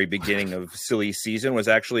at the very beginning of silly season, was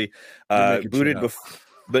actually booted before.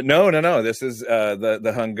 But no. This is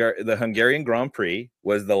the Hungarian Grand Prix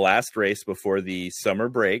was the last race before the summer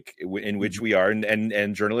break in which we are.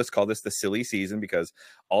 And journalists call this the silly season because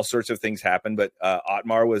all sorts of things happen. But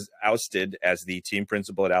Otmar was ousted as the team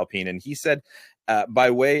principal at Alpine. And he said,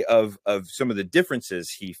 by way of some of the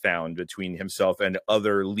differences he found between himself and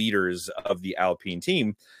other leaders of the Alpine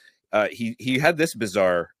team, he had this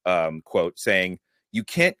bizarre quote saying, "You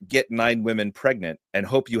can't get 9 women pregnant and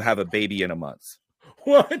hope you have a baby in a month."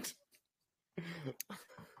 What?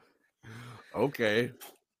 Okay.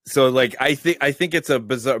 So like I think it's a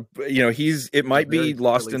bizarre, it might be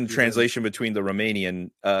lost in translation between the Romanian,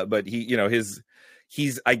 but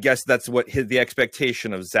he's I guess that's what the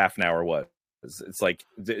expectation of Zafnauer was. It's like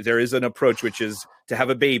there is an approach which is to have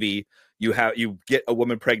a baby, you get a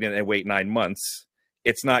woman pregnant and wait 9 months.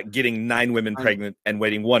 It's not getting 9 women pregnant and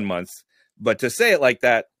waiting 1 month. But to say it like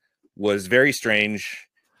that was very strange.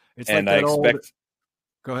 It's and like that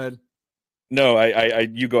Go ahead. No,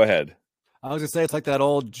 you go ahead. I was gonna say it's like that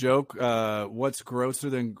old joke. What's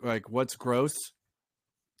grosser than what's gross?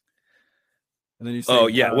 And then you say,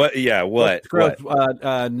 what? Gross?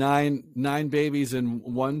 What? Nine babies in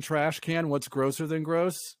 1 trash can. What's grosser than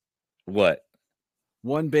gross? What?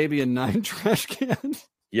 1 baby in 9 trash cans.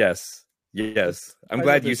 Yes. I'm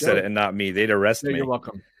glad you said it and not me. They'd arrest me. You're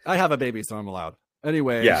welcome. I have a baby, so I'm allowed.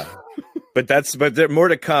 Anyway. Yeah. But there more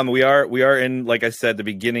to come. We are in, like I said, the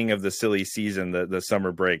beginning of the silly season, the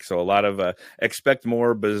summer break. So a lot of expect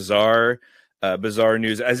more bizarre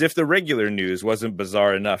news, as if the regular news wasn't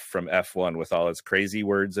bizarre enough from F1 with all its crazy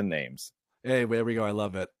words and names. Hey, there we go. I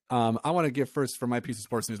love it. I want to give first for my piece of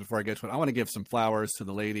sports news before I get to it. I want to give some flowers to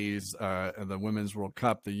the ladies of the Women's World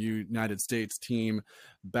Cup. The United States team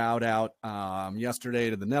bowed out yesterday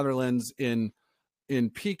to the Netherlands in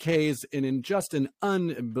PKs, and in just an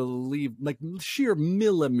unbelievable, sheer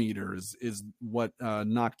millimeters is what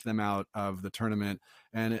knocked them out of the tournament.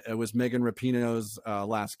 And it was Megan Rapinoe's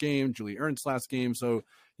last game, Julie Ernst's last game. So,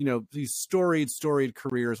 these storied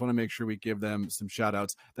careers, want to make sure we give them some shout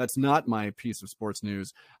outs. That's not my piece of sports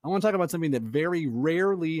news. I want to talk about something that very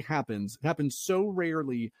rarely happens. It happens so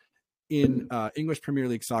rarely in English Premier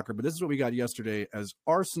League soccer, but this is what we got yesterday as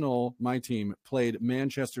Arsenal, my team, played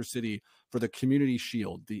Manchester City for the Community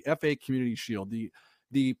Shield, the FA Community Shield.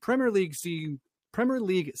 The Premier League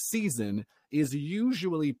season is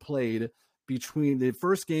usually played between, the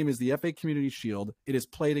first game is the FA Community Shield. It is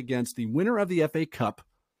played against the winner of the FA Cup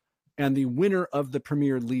and the winner of the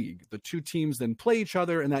Premier League. The two teams then play each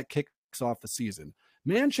other, and that kicks off the season.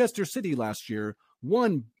 Manchester City last year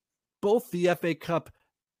won both the FA Cup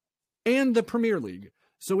and the Premier League.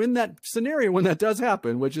 So in that scenario, when that does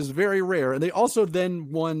happen, which is very rare, and they also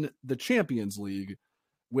then won the Champions League,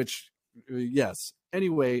 which, yes.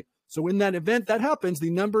 Anyway, so in that event that happens, the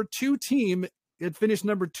number 2 team, it finished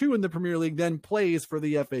number 2 in the Premier League, then plays for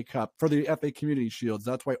the FA Cup, for the FA Community Shields.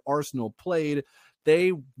 That's why Arsenal played.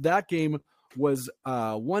 That game was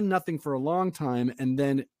 1-0 for a long time, and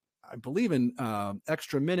then I believe in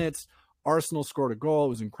extra minutes, Arsenal scored a goal. It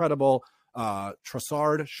was incredible.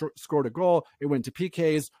 Trossard scored a goal. It went to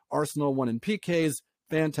PKs. Arsenal won in PKs.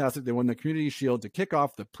 Fantastic. They won the Community Shield to kick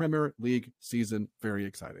off the Premier League season. Very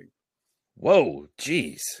exciting. Whoa,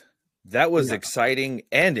 geez. That was exciting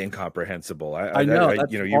and incomprehensible. I know.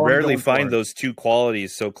 You rarely find those two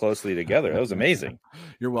qualities so closely together. That was amazing.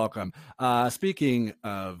 You're welcome. Speaking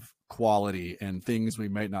of quality and things we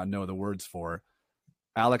might not know the words for,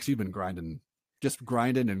 Alex, you've been grinding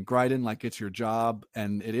like it's your job,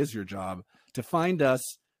 and it is your job to find us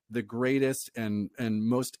the greatest and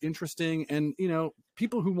most interesting, and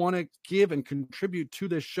people who want to give and contribute to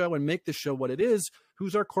this show and make the show what it is.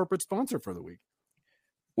 Who's our corporate sponsor for the week?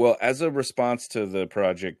 Well, as a response to the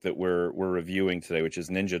project that we're reviewing today, which is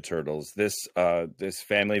Ninja Turtles, this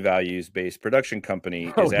family values based production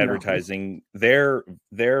company is advertising their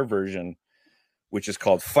version, which is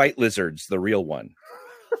called Fight Lizards, the real one.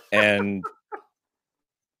 And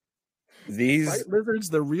these Fight Lizards,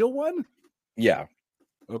 the real one? Yeah.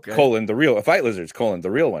 Okay. Fight Lizards, the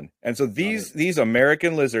real one. And so these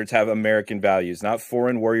American lizards have American values, not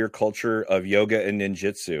foreign warrior culture of yoga and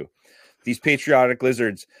ninjutsu. These patriotic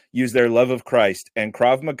lizards use their love of Christ and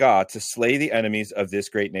Krav Maga to slay the enemies of this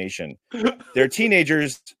great nation. They're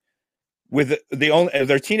teenagers with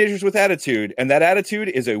attitude, and that attitude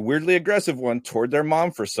is a weirdly aggressive one toward their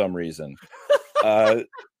mom for some reason.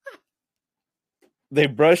 They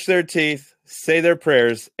brush their teeth, say their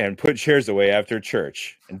prayers, and put chairs away after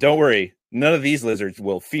church. And don't worry, none of these lizards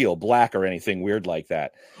will feel black or anything weird like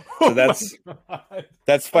that. So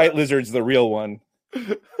that's Fight Lizards, the real one.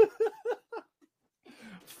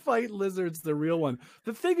 Fight Lizards, the real one.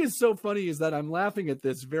 The thing is so funny is that I'm laughing at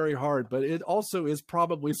this very hard, but it also is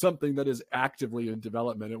probably something that is actively in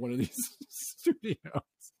development at one of these studios.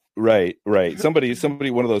 Right. Somebody,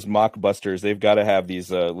 one of those mock busters, they've got to have these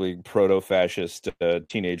proto-fascist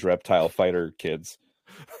teenage reptile fighter kids.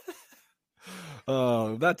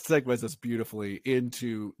 Oh, that segues us beautifully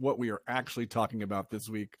into what we are actually talking about this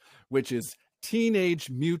week, which is Teenage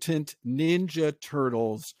Mutant Ninja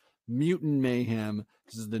Turtles, Mutant Mayhem.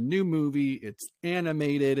 This is the new movie. It's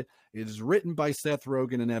animated. It is written by Seth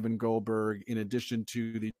Rogen and Evan Goldberg, in addition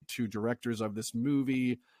to the 2 directors of this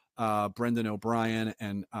movie, Brendan O'Brien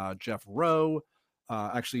and Jeff Rowe.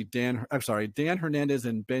 Dan Hernandez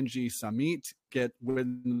and Benji Samit get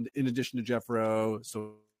in addition to Jeff Rowe.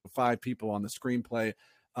 So 5 people on the screenplay.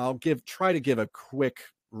 I'll try to give a quick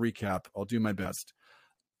recap. I'll do my best.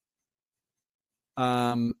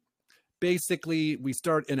 Basically, we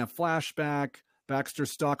start in a flashback. Baxter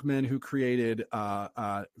Stockman, who created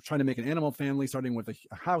trying to make an animal family, starting with a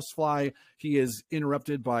housefly. He is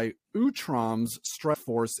interrupted by Utram's strike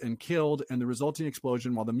force and killed, and the resulting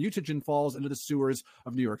explosion while the mutagen falls into the sewers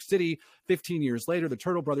of New York City. 15 years later, the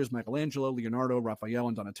Turtle brothers, Michelangelo, Leonardo, Raphael,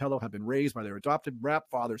 and Donatello, have been raised by their adopted rap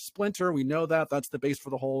father, Splinter. We know that. That's the base for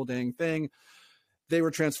the whole dang thing. They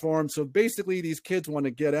were transformed. So basically, these kids want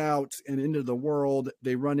to get out and into the world.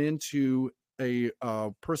 They run into a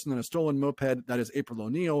person on a stolen moped, that is April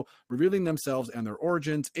O'Neil, revealing themselves and their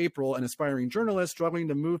origins. April, an aspiring journalist struggling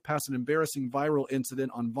to move past an embarrassing viral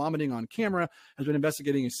incident on vomiting on camera, has been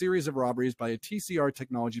investigating a series of robberies by a TCR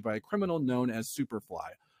technology by a criminal known as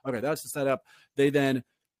Superfly. Okay, that's the setup. They then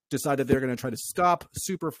decide that they're going to try to stop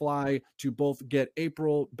Superfly to both get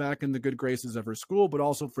April back in the good graces of her school, but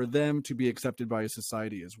also for them to be accepted by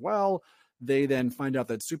society as well. They then find out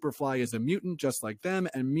that Superfly is a mutant just like them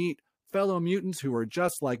and meet fellow mutants who are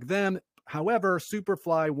just like them. However,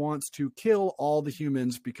 Superfly wants to kill all the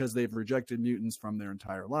humans because they've rejected mutants from their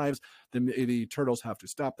entire lives. The Turtles have to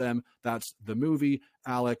stop them. That's the movie.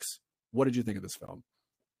 Alex, what did you think of this film?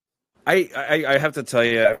 I have to tell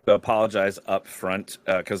you, I have to apologize up front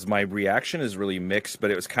because my reaction is really mixed,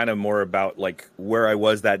 but it was kind of more about like where I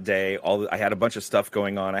was that day. I had a bunch of stuff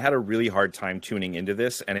going on. I had a really hard time tuning into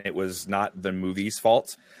this, and it was not the movie's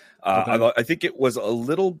fault. Okay. I think it was a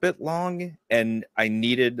little bit long, and I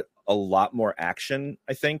needed a lot more action,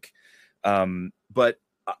 I think. But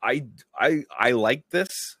I liked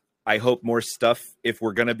this. I hope more stuff, if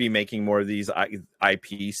we're going to be making more of these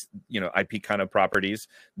IPs, IP kind of properties,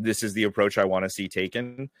 this is the approach I want to see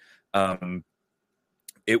taken.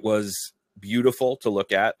 It was beautiful to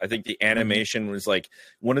look at. I think the animation was like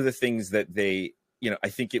one of the things that they, I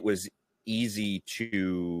think it was easy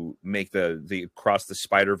to make the Across the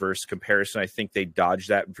Spider-Verse comparison. I think they dodged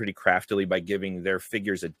that pretty craftily by giving their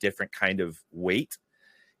figures a different kind of weight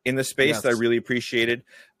in the space that I really appreciated.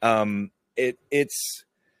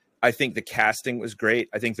 I think the casting was great.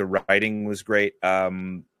 I think the writing was great.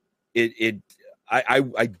 I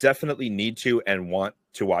definitely need to and want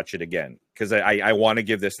to watch it again, because I want to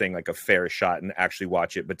give this thing like a fair shot and actually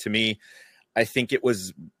watch it. But to me, I think it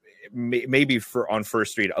was maybe on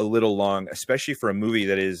first read a little long, especially for a movie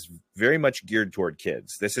that is very much geared toward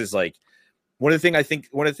kids. This is like one of the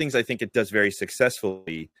things I think it does very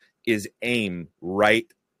successfully is aim right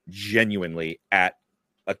genuinely at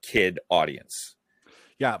a kid audience.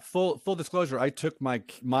 Yeah, full disclosure, I took my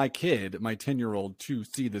kid, my 10-year-old, to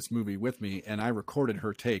see this movie with me, and I recorded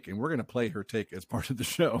her take, and we're going to play her take as part of the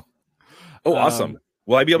show. Oh, awesome.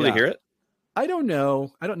 Will I be able to hear it? I don't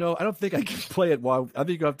know. I don't think I can play it while. I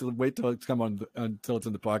think you have to wait till it's come on until it's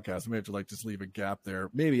in the podcast. We have to just leave a gap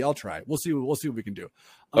there. Maybe I'll try. We'll see what we can do.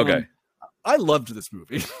 Okay. I loved this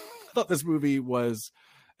movie. I thought this movie was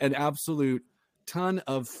an absolute ton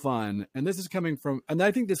of fun, and this is coming from, and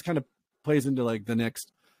I think this kind of plays into like the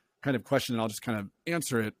next kind of question, and I'll just kind of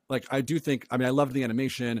answer it. Like, I do think, I loved the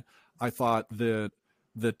animation. I thought the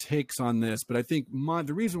takes on this, but I think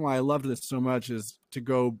the reason why I loved this so much is to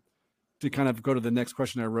kind of go to the next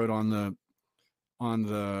question I wrote on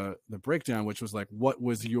the breakdown, which was like, what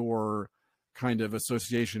was your kind of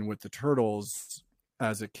association with the Turtles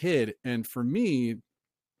as a kid? And for me,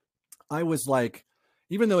 I was like,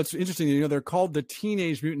 even though it's interesting, they're called the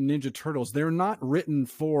Teenage Mutant Ninja Turtles, they're not written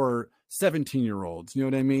for 17-year-olds. You know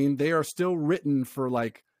what I mean? They are still written for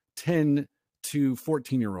like 10 to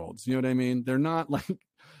 14-year-olds. You know what I mean? They're not like,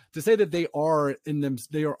 to say that they are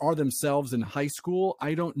themselves in high school.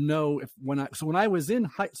 I don't know if when I was in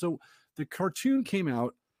so the cartoon came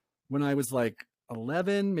out when I was like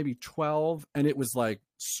 11, maybe 12. And it was like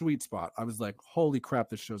sweet spot. I was like, holy crap,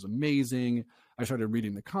 this show's amazing. I started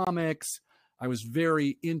reading the comics. I was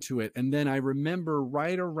very into it. And then I remember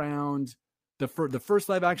right around the first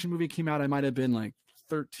live action movie came out, I might've been like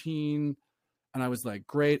 13, and I was like,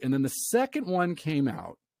 great. And then the second one came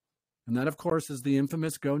out. And that, of course, is the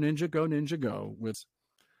infamous Go Ninja, Go Ninja, Go.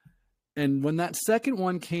 And when that second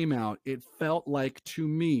one came out, it felt like, to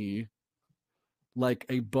me, like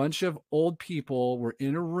a bunch of old people were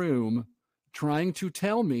in a room trying to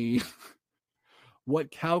tell me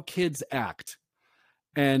how kids act.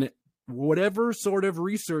 And whatever sort of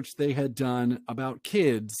research they had done about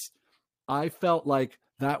kids, I felt like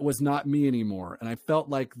that was not me anymore. And I felt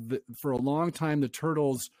like for a long time, the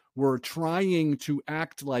Turtles were trying to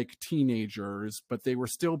act like teenagers, but they were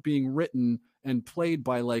still being written and played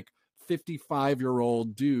by like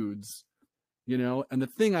 55-year-old dudes, And the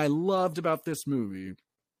thing I loved about this movie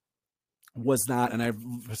was that, and I've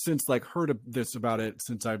since like heard about it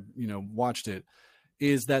since I've, watched it,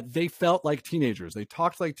 is that they felt like teenagers. They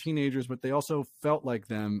talked like teenagers, but they also felt like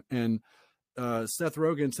them. And Seth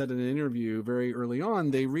Rogen said in an interview very early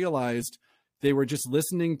on, they realized they were just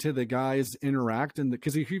listening to the guys interact. And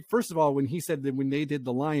because first of all, when he said that when they did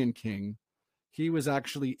The Lion King, he was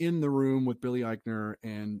actually in the room with Billy Eichner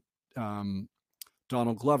and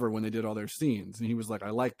Donald Glover when they did all their scenes. And he was like,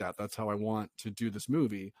 I like that. That's how I want to do this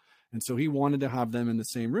movie. And so he wanted to have them in the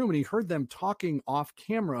same room. And he heard them talking off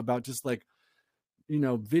camera about just like,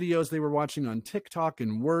 videos they were watching on TikTok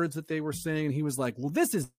and words that they were saying. And he was like, well,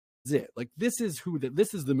 this is it. Like, this is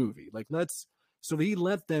the movie. Like, so he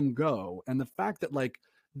let them go. And the fact that like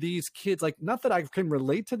these kids, like, not that I can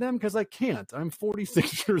relate to them, because I can't. I'm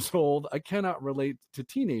 46 years old. I cannot relate to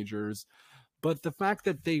teenagers. But the fact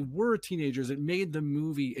that they were teenagers, it made the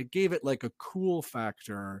movie, it gave it like a cool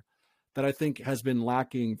factor that I think has been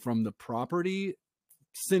lacking from the property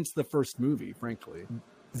since the first movie, frankly.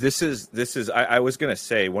 This is I was going to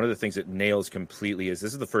say, one of the things that nails completely is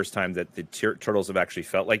this is the first time that the Turtles have actually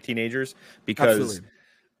felt like teenagers, because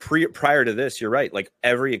prior to this, you're right, like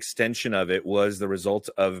every extension of it was the result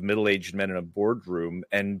of middle-aged men in a boardroom,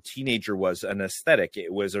 and teenager was an aesthetic.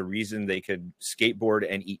 It was a reason they could skateboard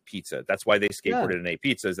and eat pizza. That's why they skateboarded and ate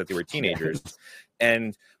pizza, is that they were teenagers.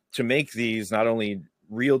 And to make these not only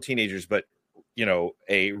real teenagers, but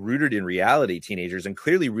a rooted in reality teenagers, and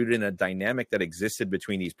clearly rooted in a dynamic that existed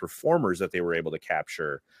between these performers that they were able to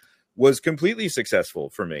capture, was completely successful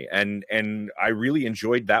for me. And I really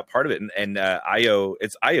enjoyed that part of it. And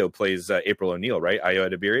Io plays April O'Neil, right? Io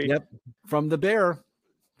Edebiri. Yep. From The Bear.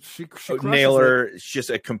 She crushes Nailer. it. It's just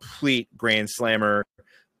a complete grand slammer.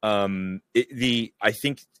 I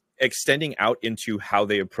think extending out into how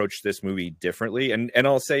they approach this movie differently, and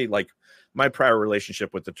I'll say, like, my prior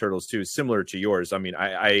relationship with the Turtles too is similar to yours. I mean,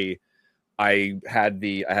 I had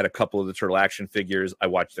a couple of the Turtle action figures. I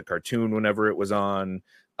watched the cartoon whenever it was on.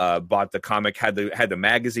 Bought the comic, had the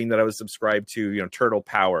magazine that I was subscribed to. You know, Turtle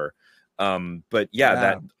Power. But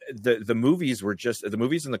yeah, that the movies were just, the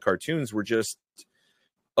movies and the cartoons were just,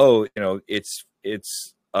 oh, you know, it's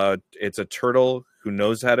a turtle who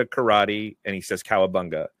knows how to karate and he says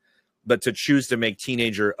cowabunga. But to choose to make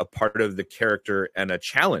teenager a part of the character and a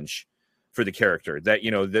challenge for the character, that, you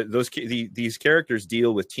know, these characters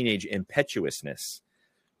deal with teenage impetuousness,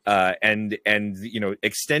 and you know,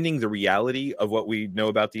 extending the reality of what we know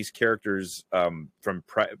about these characters from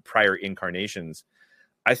prior incarnations.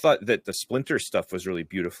 I thought that the Splinter stuff was really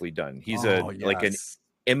beautifully done. He's like an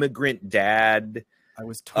immigrant dad. I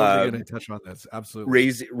was totally going to touch on this.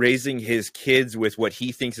 Absolutely. Raising his kids with what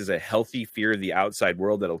he thinks is a healthy fear of the outside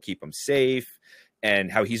world that'll keep him safe, and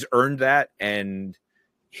how he's earned that, and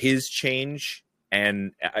his change.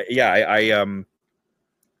 And I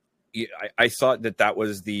thought that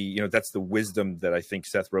was the, you know, that's the wisdom that I think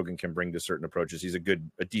Seth Rogen can bring to certain approaches. He's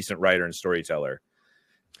a decent writer and storyteller.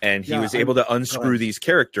 And he was able to unscrew these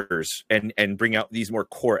characters and bring out these more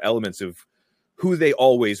core elements of who they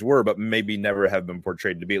always were, but maybe never have been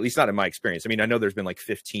portrayed to be, at least not in my experience. I mean, I know there's been like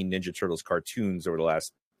 15 Ninja Turtles cartoons over the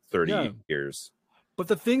last 30 years. But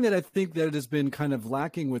the thing that I think that has been kind of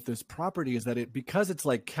lacking with this property is that because it's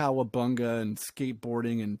like cowabunga and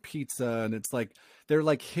skateboarding and pizza, and it's like they're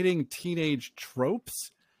like hitting teenage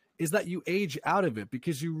tropes, is that you age out of it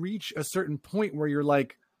because you reach a certain point where you're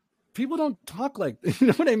like, people don't talk like, you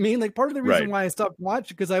know what I mean? Like, part of the reason why I stopped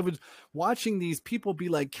watching, because I was watching these people be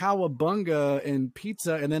like cowabunga and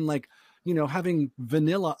pizza, and then, like, you know, having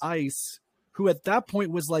Vanilla Ice, who at that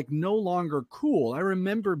point was like no longer cool. I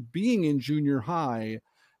remember being in junior high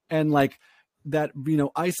and like that, you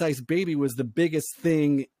know, Ice Ice Baby was the biggest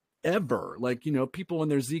thing ever. Like, you know, people in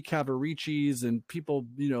their Z Cavaricis and people,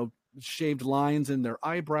 you know, shaved lines in their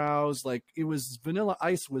eyebrows. Like, it was Vanilla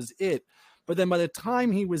Ice was it. But then by the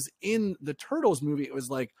time he was in the Turtles movie, it was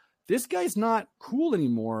like, this guy's not cool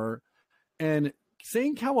anymore. And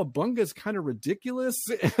saying cowabunga is kind of ridiculous.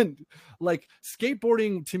 And like,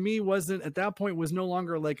 skateboarding to me wasn't, at that point, was no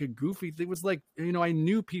longer like a goofy. It was like, you know, I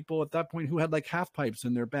knew people at that point who had like half pipes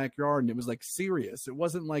in their backyard, and it was like serious. It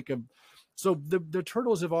wasn't like so the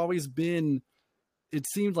Turtles have always been, it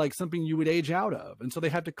seemed like something you would age out of. And so they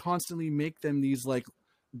had to constantly make them these like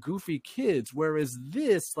goofy kids. Whereas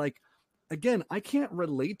this, like, again, I can't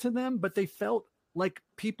relate to them, but they felt like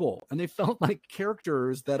people, and they felt like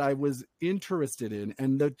characters that I was interested in.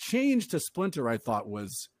 And the change to Splinter, I thought,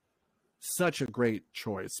 was such a great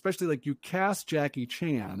choice, especially like you cast Jackie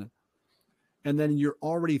Chan, and then you're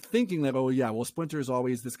already thinking that, oh yeah, well, Splinter is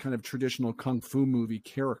always this kind of traditional kung fu movie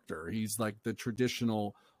character. He's like the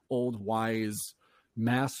traditional old wise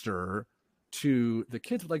master to the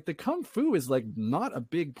kids. Like, the kung fu is like not a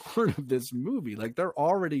big part of this movie. Like, they're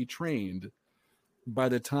already trained by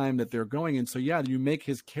the time that they're going. And so, yeah, you make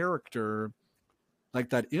his character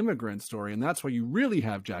like that immigrant story. And that's why you really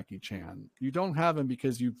have Jackie Chan. You don't have him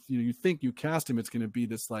because you think you cast him, it's going to be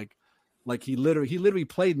this like he literally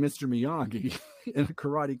played Mr. Miyagi in a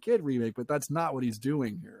Karate Kid remake, but that's not what he's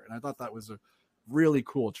doing here. And I thought that was a really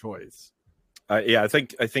cool choice. I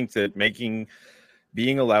think that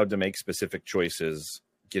being allowed to make specific choices,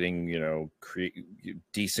 getting, you know,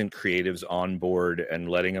 decent creatives on board and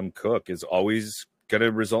letting them cook is always going to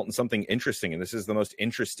result in something interesting. And this is the most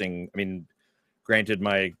interesting, I mean, granted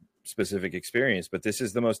my specific experience, but this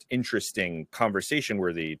is the most interesting conversation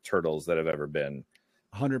worthy Turtles that have ever been.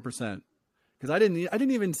 100%. Because I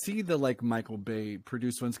didn't even see the like Michael Bay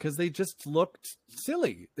produced ones, because they just looked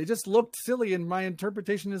silly. They just looked silly, and my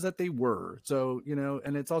interpretation is that they were. So, you know,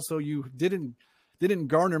 and it's also, you didn't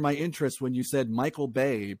garner my interest when you said Michael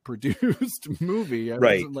Bay produced movie. I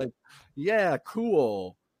wasn't like, yeah,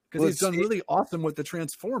 cool. Because he's done really awesome with the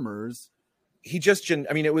Transformers. He just,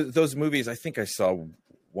 I mean, it was those movies. I think I saw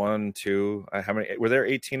 1, 2. How many were there?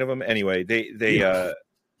 18 of them. Anyway, they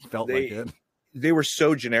felt like it. They were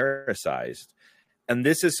so genericized, and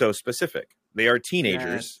this is so specific. They are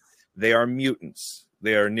teenagers. Yes. They are mutants.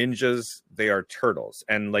 They are ninjas. They are turtles,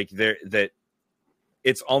 and like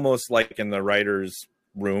it's almost like in the writer's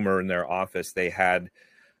room or in their office, they had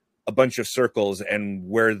a bunch of circles, and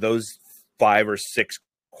where those 5 or 6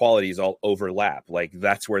 qualities all overlap, like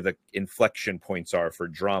that's where the inflection points are for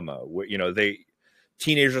drama. You know,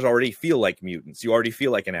 teenagers already feel like mutants. You already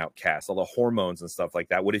feel like an outcast, all the hormones and stuff like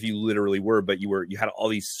that. What if you literally were, but you had all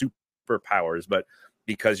these superpowers, but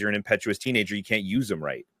because you're an impetuous teenager, you can't use them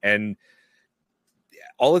right. And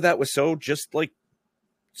all of that was so just like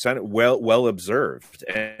well observed.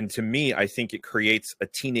 And to me, I think it creates a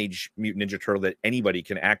teenage Mutant Ninja Turtle that anybody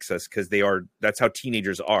can access, because that's how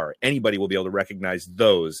teenagers are. Anybody will be able to recognize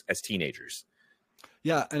those as teenagers.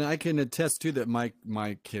 Yeah, and I can attest to that.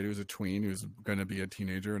 My kid, who's a tween, who's going to be a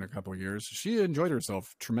teenager in a couple of years, she enjoyed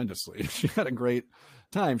herself tremendously. She had a great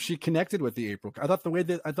time. She connected with the April. I thought the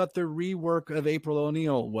rework of April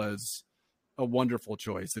O'Neil was a wonderful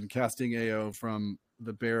choice, and casting AO from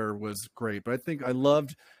The Bear was great. But I think I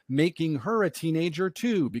loved making her a teenager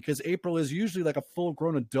too, because April is usually like a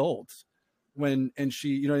full-grown adult and she,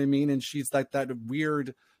 you know what I mean, and she's like that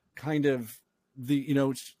weird kind of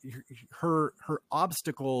her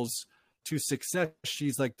obstacles to success.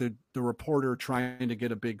 She's like the reporter trying to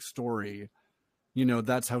get a big story.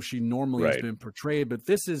 That's how she normally has been portrayed. But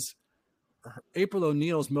this is April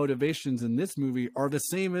O'Neil's motivations in this movie are the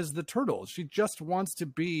same as the Turtles. She just wants to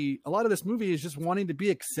be. A lot of this movie is just wanting to be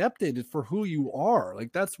accepted for who you are.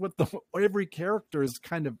 Like that's what every character's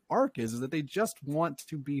kind of arc is that they just want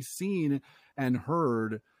to be seen and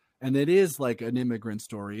heard. And it is like an immigrant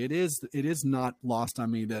story. It is not lost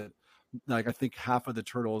on me that, like, I think half of the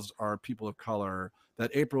Turtles are people of color,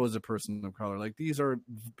 that April is a person of color. Like, these are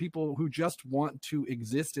people who just want to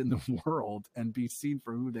exist in the world and be seen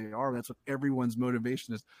for who they are. That's what everyone's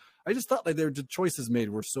motivation is. I just thought like the choices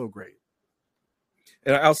made were so great.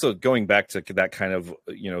 And also going back to that kind of,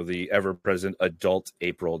 the ever-present adult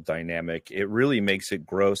April dynamic, it really makes it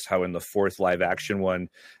gross how in the fourth live action one,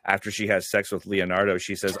 after she has sex with Leonardo,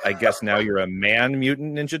 she says, "I guess now you're a man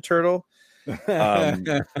Mutant Ninja Turtle."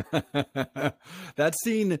 That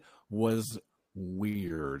scene was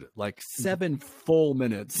weird, like 7 full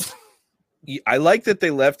minutes. I like that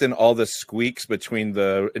they left in all the squeaks between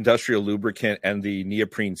the industrial lubricant and the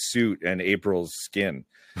neoprene suit and April's skin.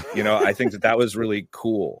 I think that was really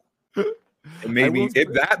cool.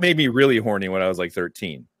 That made me really horny when I was like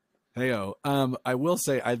 13. Heyo. I will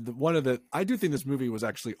say I do think this movie was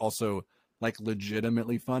actually also like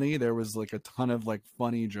legitimately funny. There was like a ton of like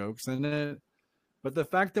funny jokes in it. But the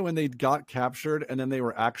fact that when they got captured and then they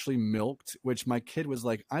were actually milked, which my kid was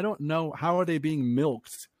like, I don't know, how are they being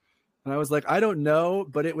milked? And I was like, I don't know,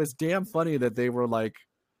 but it was damn funny that they were like,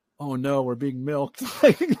 oh no, we're being milked.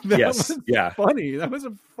 Was funny. That was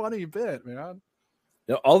a funny bit, man.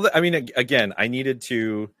 Again, I needed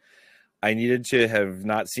to have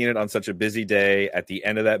not seen it on such a busy day at the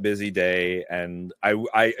end of that busy day. And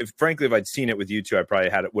I frankly, if I'd seen it with you two, I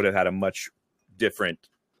probably would have had a much different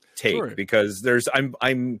take. Sure. Because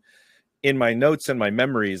I'm in my notes and my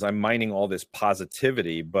memories, I'm mining all this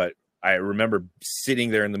positivity, but I remember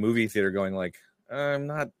sitting there in the movie theater going like, I'm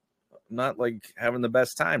not like having the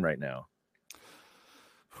best time right now.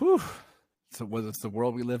 Whew. So it's the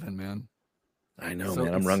world we live in, man. I know,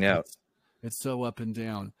 man. I'm wrung out. It's so up and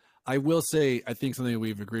down. I will say, I think something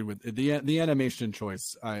we've agreed with the animation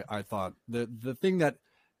choice. I thought the thing that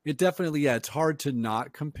it definitely, it's hard to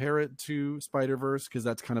not compare it to Spider-Verse because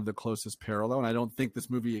that's kind of the closest parallel. And I don't think this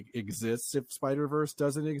movie exists if Spider-Verse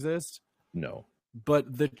doesn't exist. No.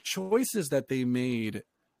 But the choices that they made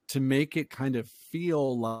to make it kind of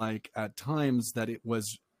feel like at times that it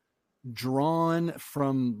was drawn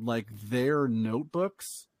from like their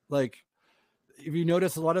notebooks. Like if you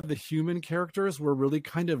notice, a lot of the human characters were really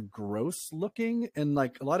kind of gross looking, and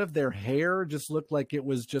like a lot of their hair just looked like it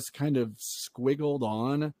was just kind of squiggled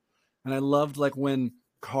on. And I loved like when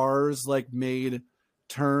cars like made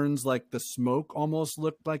turns, like the smoke almost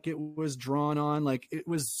looked like it was drawn on. Like it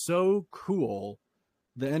was so cool.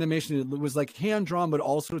 The animation, it was like hand drawn, but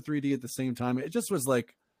also 3D at the same time. It just was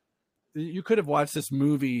like, you could have watched this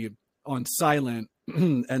movie on silent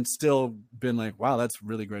and still been like, wow, that's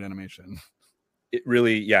really great animation. It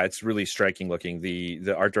really, it's really striking looking.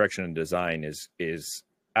 The art direction and design is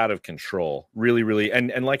out of control. Really, really.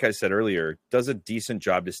 And like I said earlier, does a decent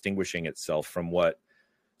job distinguishing itself from what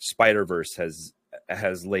Spider-Verse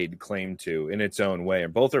has laid claim to in its own way.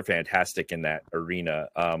 And both are fantastic in that arena.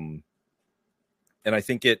 And I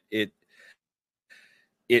think it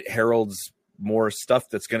heralds more stuff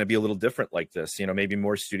that's going to be a little different like this. Maybe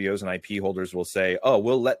more studios and IP holders will say, oh,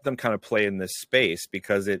 we'll let them kind of play in this space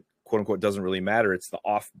because it, quote unquote, doesn't really matter. It's the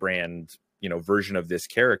off-brand, version of this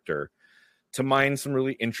character to mine some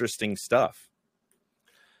really interesting stuff.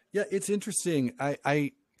 Yeah, it's interesting.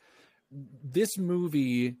 This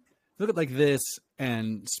movie, look at like this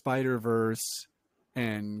and Spider-Verse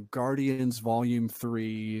and Guardians Volume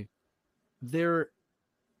 3.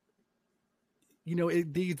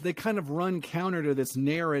 they kind of run counter to this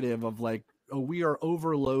narrative of like, oh, we are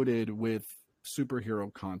overloaded with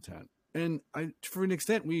superhero content. And for an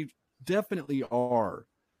extent, we definitely are.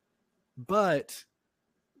 But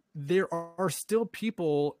there are still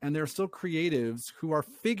people and there are still creatives who are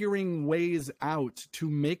figuring ways out to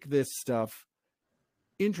make this stuff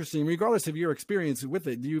interesting, regardless of your experience with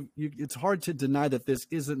it. It's hard to deny that this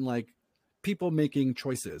isn't like people making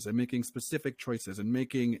choices and making specific choices and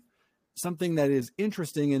making something that is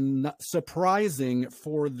interesting and not surprising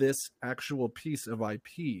for this actual piece of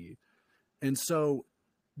IP. And so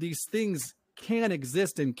these things can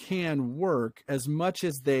exist and can work as much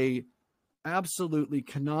as they absolutely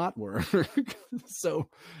cannot work. So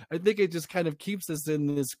I think it just kind of keeps us in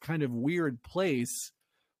this kind of weird place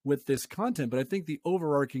with this content. But I think the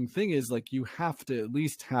overarching thing is like, you have to at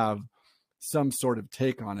least have some sort of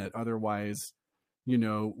take on it. Otherwise,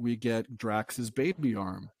 we get Drax's baby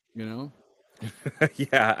arm, Yeah.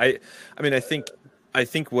 I mean, I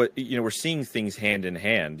think what, we're seeing things hand in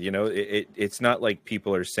hand, it's not like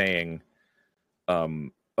people are saying,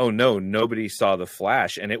 oh no, nobody saw The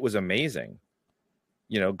Flash and it was amazing.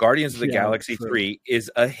 Guardians of the Galaxy 3 is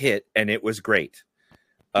a hit and it was great.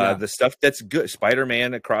 The stuff that's good,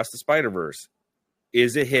 Spider-Man Across the Spider-Verse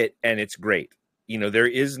is a hit and it's great. There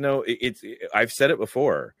is no, I've said it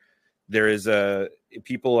before. There is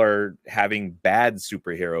people are having bad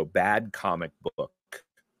superhero, bad comic book.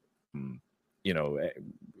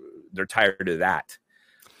 They're tired of that.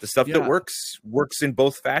 The stuff that works in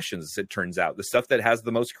both fashions, it turns out. The stuff that has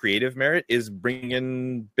the most creative merit is bringing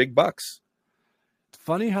in big bucks. It's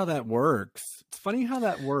funny how that works.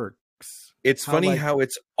 It's funny how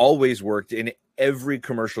it's always worked in every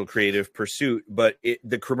commercial creative pursuit, but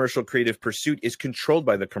the commercial creative pursuit is controlled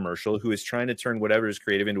by the commercial, who is trying to turn whatever is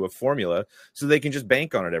creative into a formula so they can just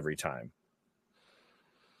bank on it every time.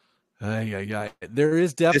 Yeah. There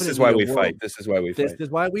is definitely. This is why we fight. This is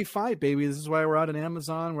why we fight, baby. This is why we're out at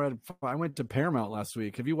Amazon. I went to Paramount last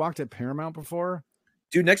week. Have you walked at Paramount before?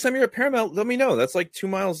 Dude, next time you're at Paramount, let me know. That's like 2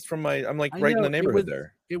 miles from I'm like right in the neighborhood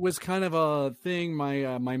there. It was kind of a thing.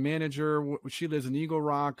 My manager, she lives in Eagle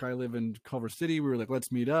Rock. I live in Culver City. We were like,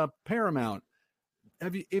 let's meet up. Paramount.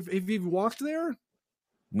 Have you walked there?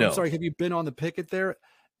 No. I'm sorry. Have you been on the picket there?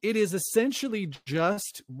 It is essentially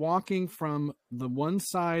just walking from the one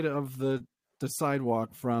side of the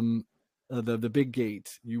sidewalk from the big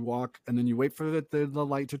gate. You walk and then you wait for the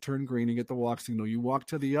light to turn green and get the walk signal. You walk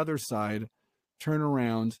to the other side, turn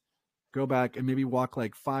around, go back and maybe walk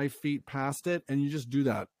like 5 feet past it. And you just do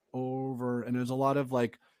that over. And there's a lot of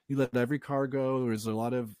like, you let every car go. It's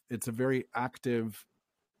a very active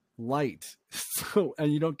light.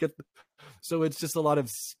 And you don't get, so it's just a lot of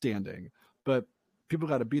standing, but people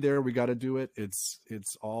got to be there. We got to do it. It's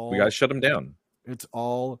all, we got to shut them down. It's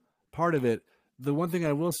all part of it. The one thing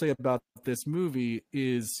I will say about this movie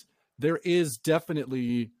is there is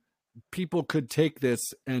definitely, people could take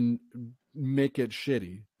this and make it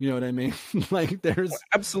shitty. You know what I mean? Like there's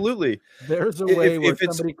absolutely, there's a way where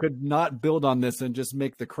somebody could not build on this and just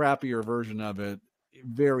make the crappier version of it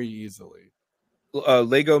very easily.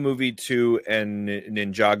 Lego Movie 2 and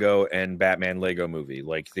Ninjago and Batman Lego Movie,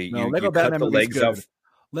 like Lego Batman cut the legs off.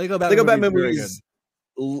 Lego Batman movie is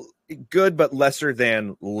good, but lesser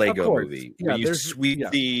than Lego Movie. Yeah, you sweep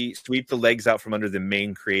the legs out from under the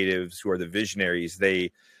main creatives who are the visionaries.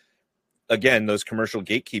 Again, those commercial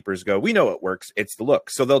gatekeepers go, we know it works. It's the look.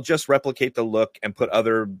 So they'll just replicate the look and put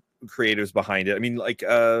other creatives behind it. I mean, like,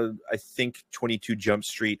 I think 22 Jump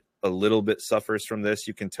Street a little bit suffers from this.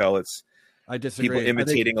 You can tell I disagree. People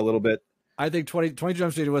imitating a little bit. I think 20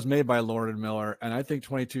 Jump Street was made by Lord and Miller. And I think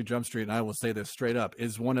 22 Jump Street, and I will say this straight up,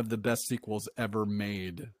 is one of the best sequels ever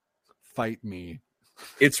made. Fight me.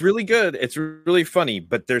 It's really good. It's really funny,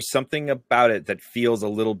 but there's something about it that feels a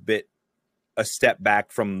little bit a step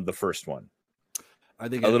back from the first one. I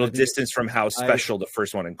think distance from how special the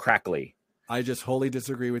first one and crackly. I just wholly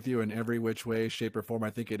disagree with you in every which way, shape, or form. I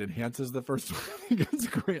think it enhances the first one. It's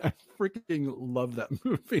great. I freaking love that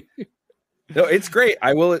movie. No, it's great.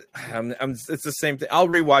 I will. It's the same thing. I'll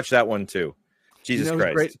rewatch that one too. Jesus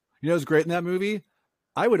Christ. Great. You know what's great in that movie?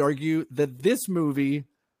 I would argue that this movie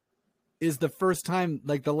is the first time,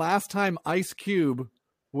 like the last time Ice Cube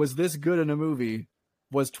was this good in a movie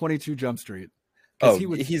was 22 Jump Street. Oh,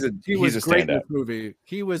 he's a great in this movie.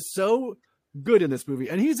 He was so good in this movie,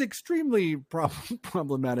 and he's extremely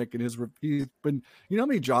problematic in his. He's been, you know how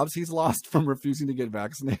many jobs he's lost from refusing to get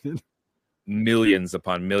vaccinated? Millions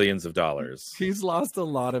upon millions of dollars. He's lost a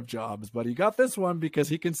lot of jobs, but he got this one because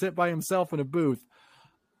he can sit by himself in a booth,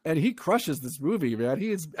 and he crushes this movie,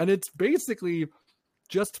 man. And it's basically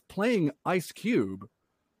just playing Ice Cube,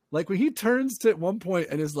 Like when he turns to at one point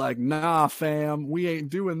and is like, "Nah, fam, we ain't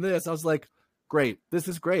doing this." I was like, "Great, this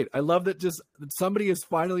is great." I love that somebody has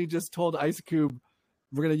finally just told Ice Cube,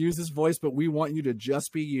 "We're gonna use this voice, but we want you to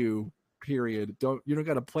just be you. Period. You don't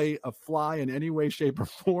got to play a fly in any way, shape, or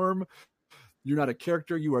form. You're not a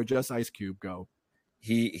character. You are just Ice Cube. Go."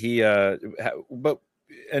 But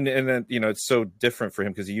and then it's so different for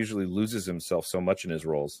him because he usually loses himself so much in his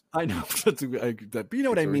roles. I know, but you know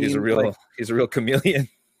what I mean. He's a real chameleon.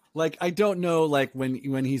 Like I don't know, like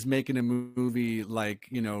when he's making a movie, like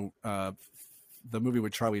the movie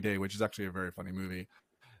with Charlie Day, which is actually a very funny movie.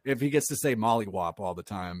 If he gets to say mollywop all the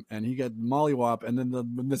time, and he got mollywop, and then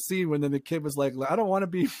the scene when then the kid was like, I don't want to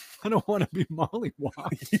be mollywop.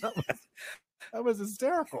 That was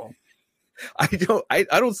hysterical. I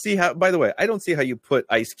don't see how. By the way, I don't see how you put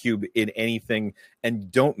Ice Cube in anything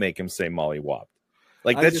and don't make him say mollywop.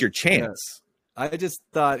 Like that's your chance. I just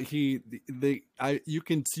thought you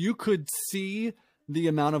could see the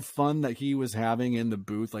amount of fun that he was having in the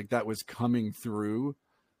booth, like that was coming through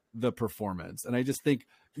the performance. And I just think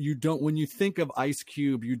when you think of Ice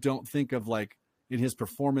Cube, you don't think of like in his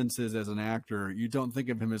performances as an actor, you don't think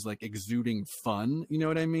of him as like exuding fun. You know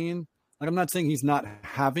what I mean? Like, I'm not saying he's not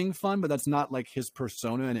having fun, but that's not like his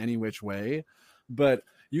persona in any which way. But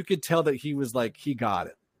you could tell that he was like, he got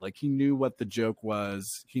it. Like he knew what the joke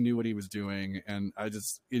was. He knew what he was doing. And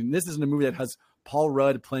this isn't a movie that has Paul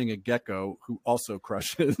Rudd playing a gecko who also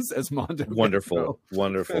crushes as Mondo. Wonderful.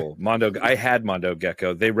 Mondo. I had Mondo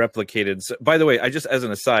Gecko. They replicated. By the way, I just, as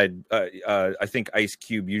an aside, I think Ice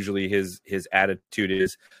Cube, usually his attitude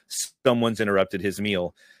is someone's interrupted his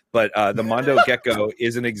meal. But the Mondo Gecko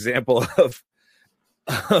is an example of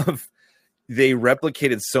they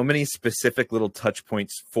replicated so many specific little touch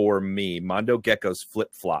points for me. Mondo Gecko's flip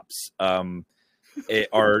flops are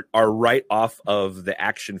right off of the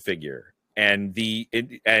action figure, and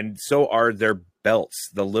so are their belts.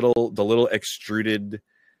 The little extruded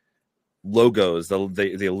logos,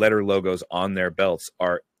 the letter logos on their belts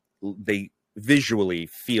they visually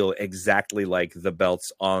feel exactly like the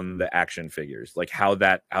belts on the action figures. Like how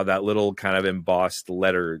that little kind of embossed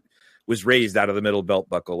letter was raised out of the middle belt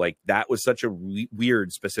buckle. Like that was such a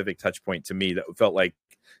weird specific touch point to me that felt like,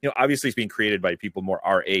 obviously it's being created by people more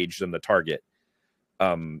our age than the target.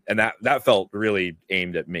 And that felt really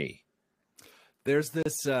aimed at me. There's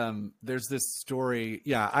this story.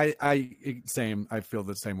 Yeah, I feel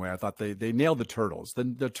the same way. I thought they nailed the turtles.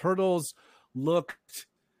 The turtles looked,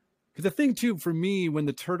 because the thing too, for me, when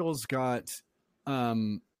the turtles got,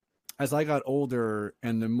 as I got older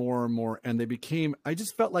and the more and more, and they became, I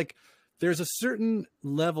just felt like there's a certain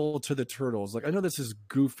level to the turtles. Like, I know this is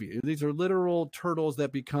goofy. These are literal turtles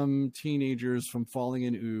that become teenagers from falling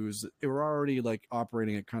in ooze. They were already like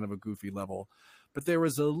operating at kind of a goofy level, but there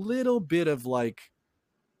was a little bit of like,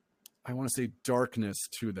 I want to say darkness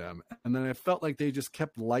to them. And then I felt like they just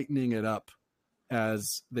kept lightening it up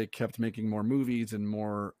as they kept making more movies and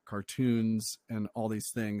more cartoons and all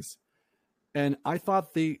these things. And I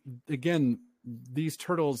thought these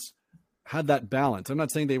turtles had that balance. I'm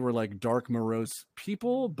not saying they were like dark, morose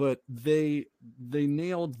people, but they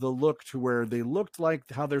nailed the look to where they looked like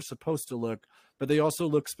how they're supposed to look, but they also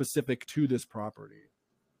look specific to this property.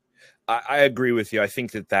 I agree with you. I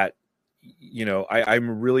think that I'm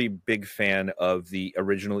a really big fan of the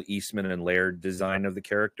original Eastman and Laird design of the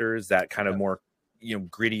characters, that kind of more,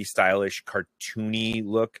 gritty, stylish, cartoony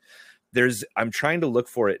look. I'm trying to look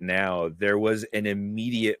for it now. There was an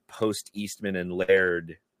immediate post Eastman and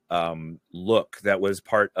Laird look that was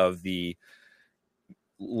part of the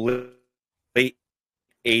late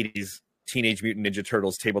 80s Teenage Mutant Ninja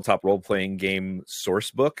Turtles tabletop role-playing game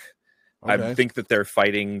source book. Okay. I think that they're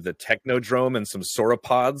fighting the Technodrome and some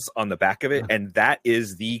sauropods on the back of it, and that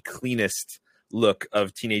is the cleanest look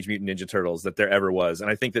of Teenage Mutant Ninja Turtles that there ever was.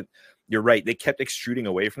 And I think that you're right. They kept extruding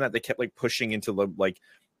away from that. They kept like pushing into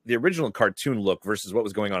the original cartoon look versus what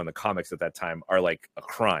was going on in the comics at that time are like a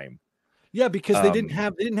crime. Yeah, because they didn't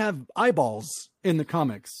have eyeballs in the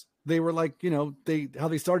comics. They were like, how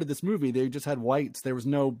they started this movie, they just had whites. There's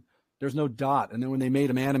no dot. And then when they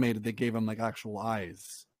made them animated, they gave them like actual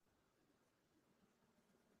eyes.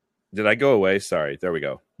 Did I go away? Sorry. There we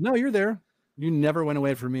go. No, you're there. You never went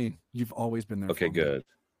away from me. You've always been there. Okay, good.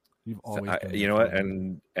 You've always been there. You know what?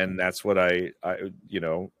 And that's what I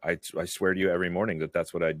swear to you every morning that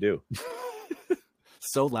what I do.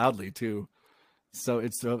 So loudly too. So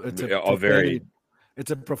it's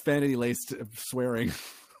a profanity laced swearing.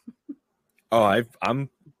 Oh, I'm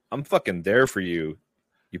fucking there for you,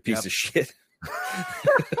 you piece of shit.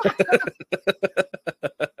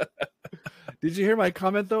 Did you hear my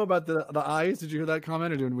comment though about the eyes? Did you hear that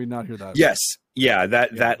comment, or did we not hear that? Yes. Yeah,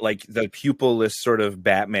 that like the pupilless sort of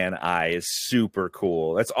Batman eye is super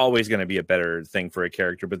cool. That's always going to be a better thing for a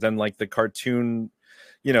character. But then like the cartoon,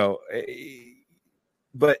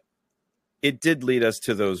 but it did lead us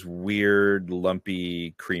to those weird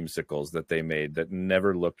lumpy creamsicles that they made that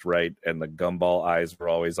never looked right, and the gumball eyes were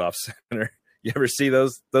always off center. You ever see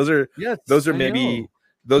those? Those are maybe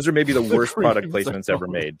the worst product placements ever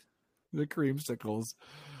made. The creamsicles.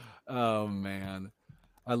 Oh man,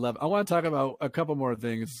 I want to talk about a couple more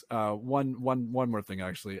things. One more thing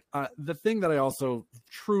actually. The thing that I also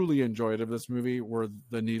truly enjoyed of this movie were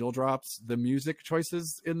the needle drops, the music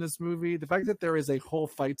choices in this movie. The fact that there is a whole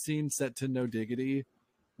fight scene set to No Diggity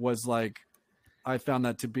was like, I found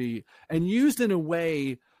that to be, and used in a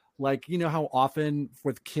way like, how often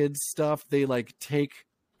with kids stuff they like take,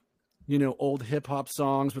 old hip hop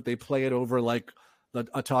songs, but they play it over like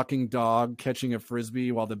a talking dog catching a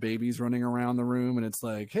frisbee while the baby's running around the room, and it's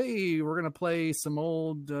like, hey, we're gonna play some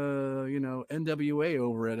old NWA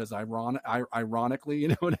over it, as ironically, you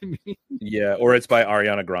know what I mean? Yeah, or it's by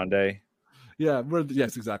Ariana Grande. Yeah,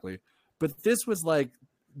 yes, exactly. But this was like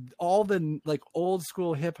all the like old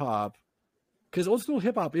school hip hop, because old school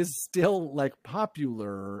hip hop is still like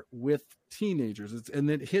popular with teenagers, and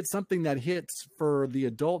it hits something that hits for the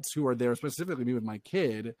adults who are there, specifically me with my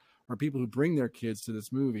kid, or people who bring their kids to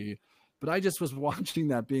this movie. But I just was watching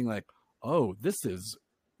that being like, oh, this is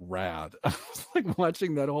rad. I was like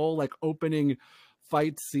watching that whole like opening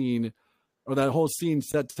fight scene, or that whole scene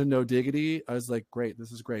set to No Diggity. I was like, great,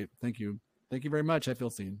 this is great. Thank you very much. I feel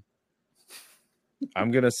seen.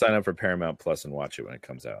 I'm gonna sign up for Paramount Plus and watch it when it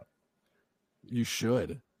comes out. You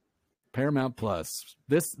should. Paramount Plus.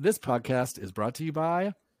 This podcast is brought to you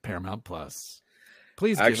by Paramount Plus.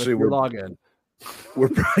 Please give us your login. We're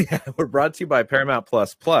brought to you by Paramount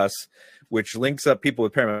Plus, which links up people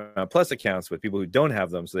with Paramount Plus accounts with people who don't have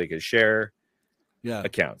them, so they can share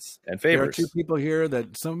accounts and favors. There are two people here,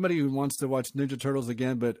 that somebody who wants to watch Ninja Turtles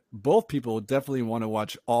again, but both people definitely want to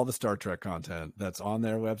watch all the Star Trek content that's on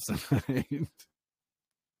their website.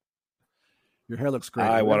 Your hair looks great.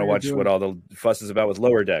 I want to watch what all the fuss is about with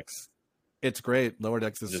Lower Decks. It's great. Lower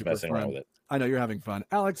Decks is just super messing fun. around with it. I know you're having fun.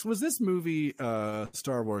 Alex, was this movie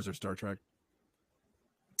Star Wars or Star Trek?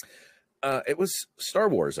 It was Star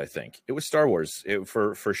Wars, I think. It was Star Wars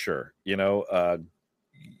for sure.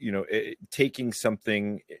 Taking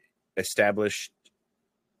something established,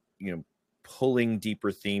 pulling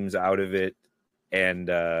deeper themes out of it, and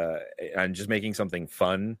just making something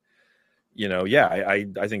fun. I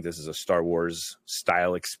think this is a Star Wars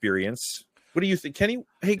style experience. What do you think, Kenny?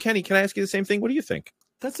 Hey, Kenny, can I ask you the same thing? What do you think?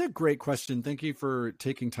 That's a great question. Thank you for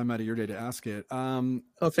taking time out of your day to ask it.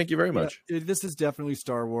 Thank you very much. This is definitely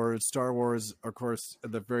Star Wars. Star Wars, of course,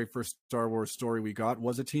 the very first Star Wars story we got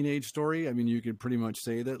was a teenage story. I mean, you could pretty much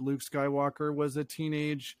say that Luke Skywalker was a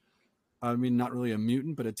teenage, not really a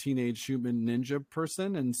mutant, but a teenage human ninja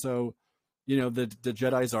person. And so, the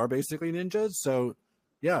Jedis are basically ninjas. So,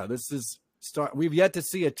 yeah, this is we've yet to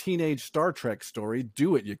see a teenage Star Trek story.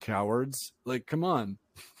 Do it, you cowards. Like, come on.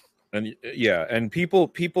 And and people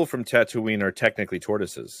from Tatooine are technically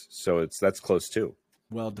tortoises, so that's close too.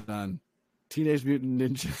 Well done. Teenage Mutant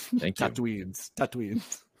Ninja Tatooines.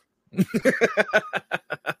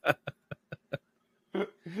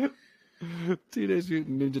 Teenage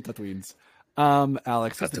Mutant Ninja Tatooines.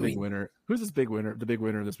 Alex, who's the big winner? Who's the big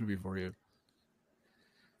winner of this movie for you?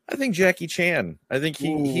 I think Jackie Chan. I think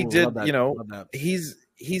he did,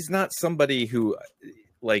 he's not somebody who,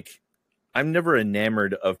 like, I'm never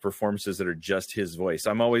enamored of performances that are just his voice.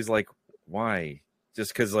 I'm always like, why?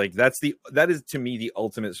 Just because, like, that is to me the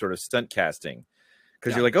ultimate sort of stunt casting.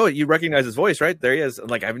 Because you're like, oh, you recognize his voice, right? There he is.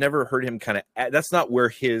 Like, I've never heard him kind of. That's not where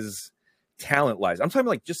his talent lies. I'm talking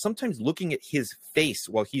like just sometimes looking at his face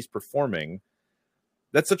while he's performing.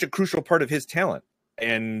 That's such a crucial part of his talent.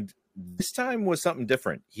 And this time was something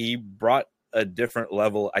different. He brought a different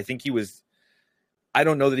level. I think he was. I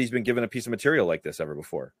don't know that he's been given a piece of material like this ever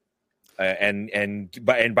before. And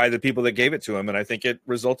by the people that gave it to him, and I think it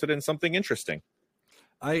resulted in something interesting.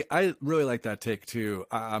 I really like that take too.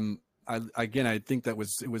 I think it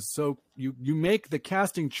was so you make the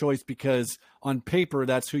casting choice because on paper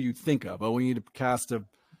that's who you think of. Oh, we need to cast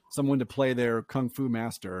someone to play their kung fu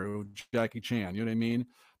master, or Jackie Chan. You know what I mean?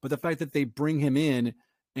 But the fact that they bring him in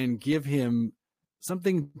and give him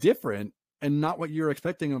something different and not what you're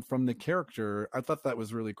expecting from the character, I thought that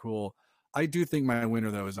was really cool. I do think my winner,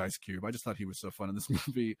 though, is Ice Cube. I just thought he was so fun in this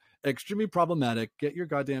movie. Extremely problematic. Get your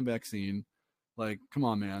goddamn vaccine. Like, come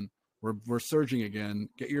on, man. We're surging again.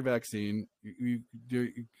 Get your vaccine. You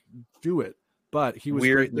do it. but he was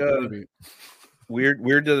great in the movie.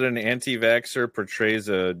 Weird that an anti-vaxxer portrays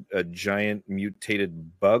a giant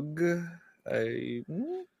mutated bug.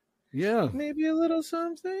 Yeah, maybe a little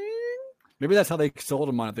something. Maybe that's how they sold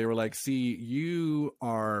him on it. They were like, see, you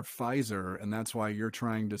are Pfizer, and that's why you're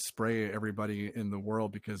trying to spray everybody in the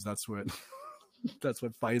world, because that's what that's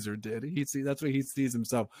what Pfizer did. That's what he sees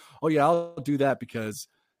himself. Oh yeah, I'll do that because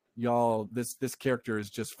y'all, this character is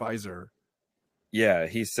just Pfizer. Yeah,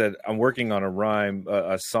 he said, I'm working on a rhyme,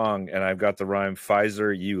 a song, and I've got the rhyme,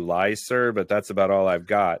 Pfizer, you lie, sir, but that's about all I've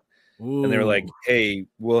got. Ooh. And they were like, hey,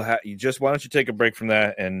 why don't you take a break from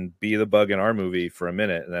that and be the bug in our movie for a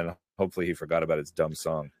minute? And then hopefully he forgot about his dumb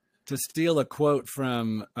song. To steal a quote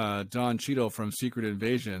from Don Cheadle from Secret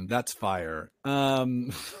Invasion, that's fire.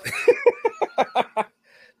 Don't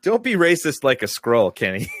be racist like a Skrull,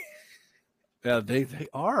 Kenny. Yeah, they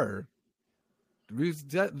are.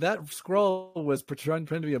 That Skrull was pretending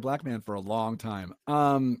to be a black man for a long time.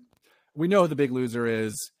 We know who the big loser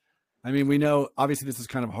is. I mean, we know, obviously this is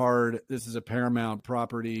kind of hard. This is a Paramount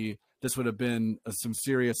property. This would have been some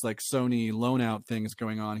serious like Sony loan out things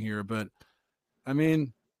going on here. But I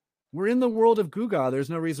mean, we're in the world of Guga. There's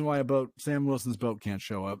no reason why Sam Wilson's boat can't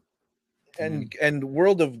show up. And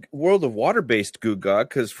world of water-based Guga,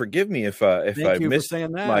 because forgive me if I missed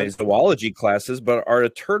my zoology classes, but are a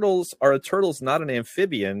turtle's not an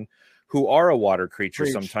amphibian who are a water creature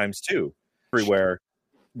sometimes too? Everywhere.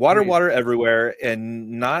 Water everywhere,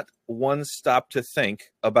 and not one stop to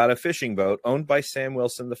think about a fishing boat owned by Sam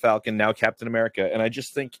Wilson, the Falcon, now Captain America. And I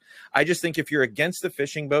just think if you're against the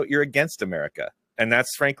fishing boat, you're against America, and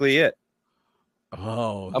that's frankly it.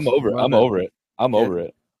 Oh, I'm over it. I'm over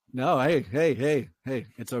it. No, hey,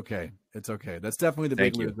 it's okay. It's okay. That's definitely the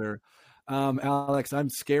big loser. Alex, I'm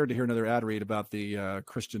scared to hear another ad read about the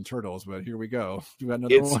Christian turtles, but here we go. You got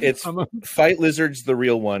another one? It's Fight Lizards, the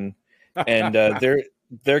real one, and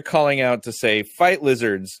they're calling out to say, "Fight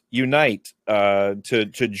Lizards, unite to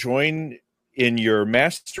join in your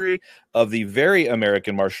mastery of the very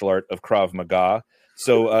American martial art of Krav Maga."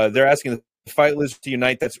 So they're asking the Fight Lizards to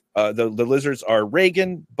unite. That's the lizards are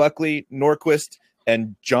Reagan, Buckley, Norquist,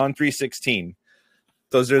 and John 3:16.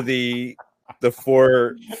 Those are the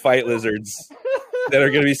 4 Fight Lizards that are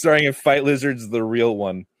going to be starring in Fight Lizards, the real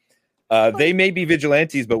one. They may be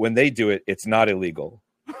vigilantes, but when they do it, it's not illegal.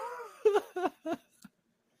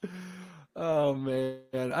 Oh man,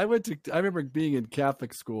 I remember being in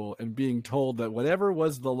Catholic school and being told that whatever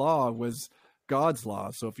was the law was God's law.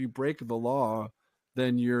 So if you break the law,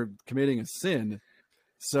 then you're committing a sin.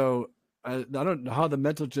 So I don't know how the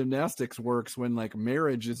mental gymnastics works when like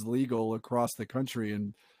marriage is legal across the country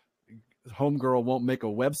and homegirl won't make a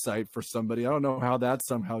website for somebody. I don't know how that's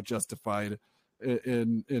somehow justified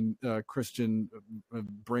in Christian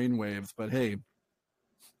brainwaves. But hey,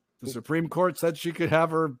 the Supreme Court said she could have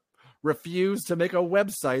her refuse to make a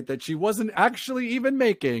website that she wasn't actually even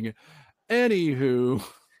making. Anywho,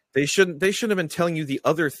 they shouldn't have been telling you the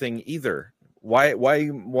other thing either. Why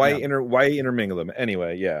intermingle them?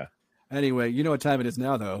 Anyway, yeah. Anyway, you know what time it is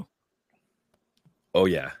now, though. Oh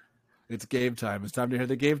yeah, it's game time. It's time to hear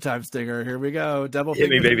the game time stinger. Here we go. Double hit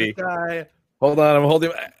me, baby. Sky. Hold on, I'm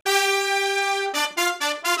holding.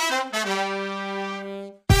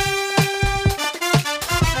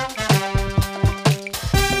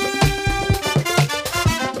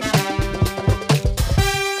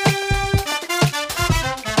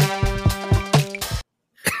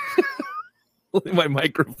 My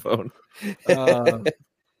microphone.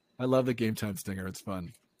 I love the game time stinger. It's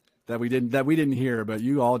fun that we didn't hear, but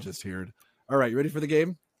you all just heard. All right, you ready for the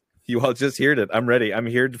game? You all just heard it. I'm ready. I'm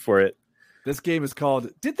here for it. This game is called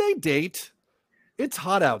Did They Date? It's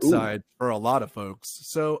hot outside for a lot of folks.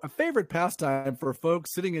 So a favorite pastime for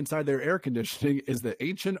folks sitting inside their air conditioning is the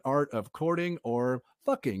ancient art of courting or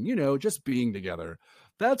fucking, just being together.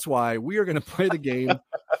 That's why we are going to play the game.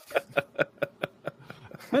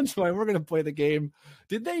 That's why we're going to play the game.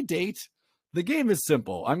 Did they date? The game is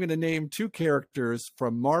simple. I'm going to name 2 characters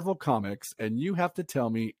from Marvel Comics, and you have to tell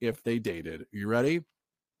me if they dated. You ready?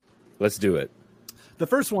 Let's do it. The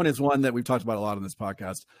first one is one that we've talked about a lot on this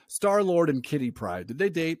podcast. Star-Lord and Kitty Pryde. Did they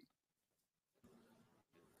date?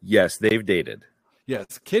 Yes, they've dated.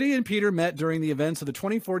 Yes. Kitty and Peter met during the events of the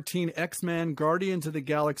 2014 X-Men Guardians of the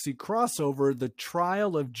Galaxy crossover, The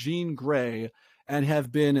Trial of Jean Grey, and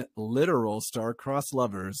have been literal star-crossed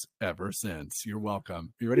lovers ever since. You're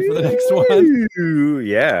welcome. You ready for the next one?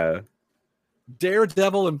 Yeah.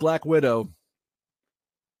 Daredevil and Black Widow.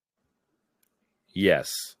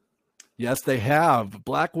 Yes. Yes, they have.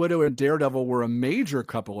 Black Widow and Daredevil were a major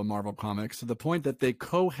couple in Marvel Comics to the point that they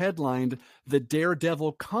co-headlined the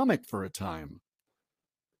Daredevil comic for a time.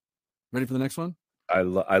 Ready for the next one? I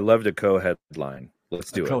loved a co-headline.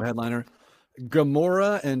 Let's do it. Co-headliner.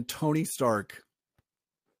 Gamora and Tony Stark.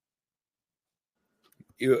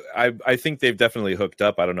 I think they've definitely hooked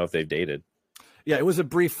up. I don't know if they've dated. Yeah, it was a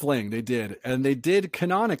brief fling. They did. And they did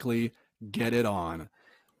canonically get it on.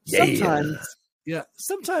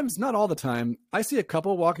 Sometimes, not all the time, I see a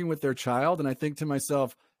couple walking with their child and I think to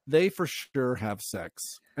myself, they for sure have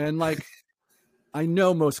sex. And like, I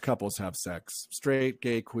know most couples have sex, straight,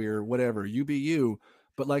 gay, queer, whatever, you be you.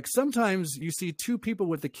 But like sometimes you see two people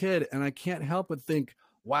with a kid and I can't help but think,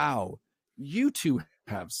 wow, you two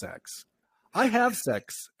have sex. I have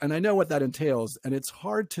sex and I know what that entails. And it's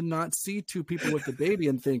hard to not see two people with a baby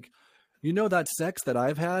and think, you know, that sex that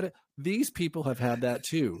I've had, these people have had that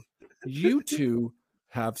too. You two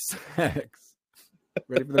have sex.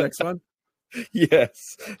 Ready for the next one? Yes.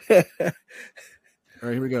 All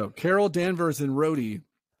right, here we go. Carol Danvers and Rhodey.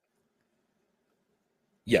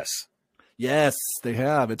 Yes. Yes, they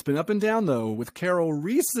have. It's been up and down, though, with Carol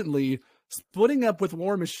recently splitting up with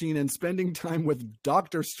War Machine and spending time with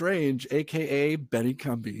Doctor Strange, a.k.a. Benny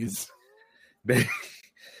Cumbies.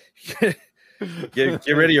 Get rid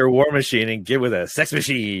of your War Machine and get with a sex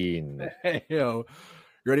machine. Hey, yo.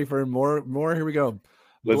 You ready for more? Here we go.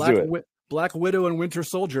 Let's do it. Black Widow and Winter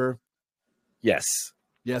Soldier. Yes.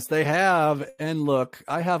 Yes, they have. And look,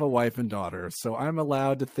 I have a wife and daughter, so I'm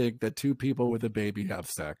allowed to think that two people with a baby have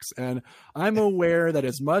sex. And I'm aware that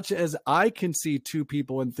as much as I can see two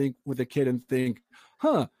people and think with a kid and think,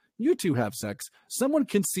 huh, you two have sex, someone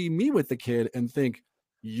can see me with the kid and think,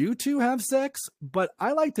 you two have sex? But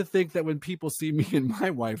I like to think that when people see me and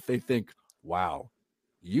my wife, they think, wow,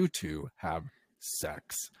 you two have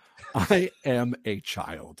sex. I am a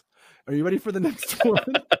child. Are you ready for the next one?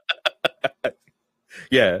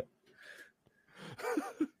 Yeah.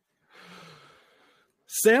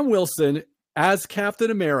 Sam Wilson as Captain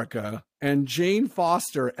America and Jane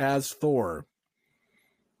Foster as Thor.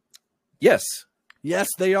 Yes. Yes,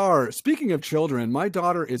 they are. Speaking of children, my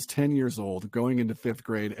daughter is 10 years old, going into 5th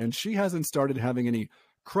grade, and she hasn't started having any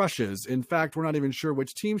crushes. In fact, we're not even sure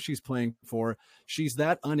which team she's playing for. She's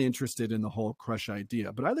that uninterested in the whole crush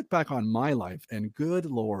idea. But I look back on my life and good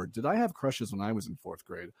Lord, did I have crushes when I was in 4th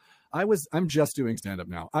grade? I'm just doing stand-up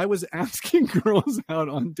now. I was asking girls out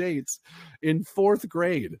on dates in 4th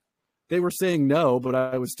grade. They were saying no, but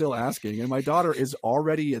I was still asking. And my daughter is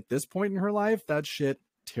already at this point in her life. That shit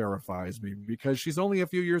terrifies me because she's only a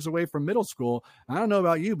few years away from middle school. I don't know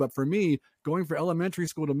about you, but for me, going from elementary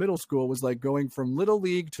school to middle school was like going from little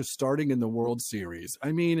league to starting in the World Series.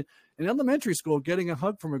 I mean, in elementary school, getting a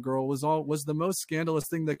hug from a girl was the most scandalous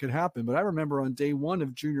thing that could happen. But I remember on day one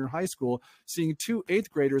of junior high school, seeing two 8th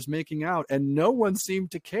graders making out and no one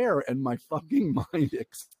seemed to care. And my fucking mind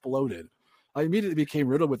exploded. I immediately became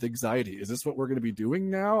riddled with anxiety. Is this what we're going to be doing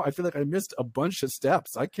now? I feel like I missed a bunch of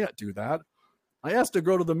steps. I can't do that. I asked a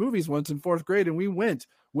girl to the movies once in 4th grade, and we went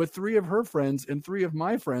with 3 of her friends and 3 of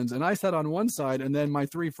my friends. And I sat on one side, and then my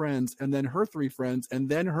 3 friends, and then her 3 friends, and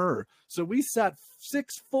then her. So we sat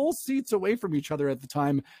 6 full seats away from each other at the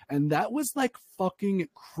time, and that was like fucking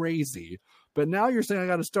crazy. But now you're saying I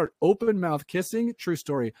got to start open mouth kissing? True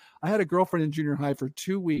story. I had a girlfriend in junior high for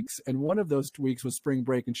 2 weeks, and one of those weeks was spring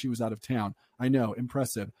break, and she was out of town. I know,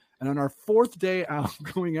 impressive. And on our 4th day out,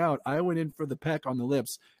 going out, I went in for the peck on the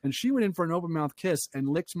lips, and she went in for an open mouth kiss and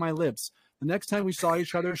licked my lips. The next time we saw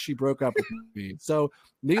each other, she broke up with me. So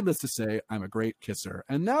needless to say, I'm a great kisser.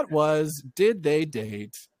 And that was, did they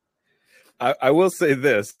date? I will say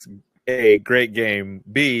this. A, great game.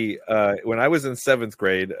 B, when I was in 7th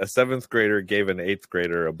grade, a 7th grader gave an 8th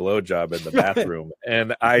grader a blowjob in the bathroom.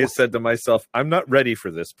 And I said to myself, I'm not ready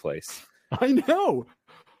for this place. I know.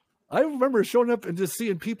 I remember showing up and just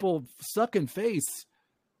seeing people sucking face.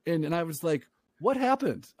 And I was like, what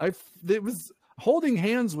happened? It was holding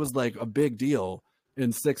hands was like a big deal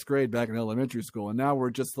in 6th grade back in elementary school. And now we're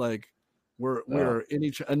just like, we're in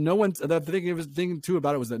each, and no one, the thing too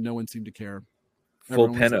about it was that no one seemed to care. Full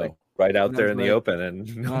Penno right out there in the open,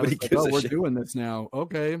 and nobody gives a shit. We're doing this now.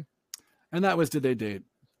 Okay. And that was, did they date?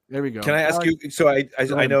 There we go. Can I ask you, so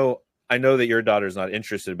I know that your daughter's not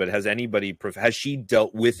interested, but has she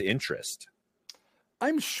dealt with interest?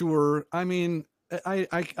 I'm sure. I mean,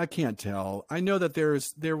 I can't tell. I know that there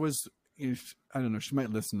was, I don't know, she might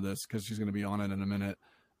listen to this because she's going to be on it in a minute.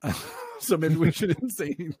 So maybe we shouldn't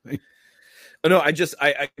say anything. No,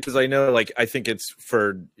 because I know, like, I think it's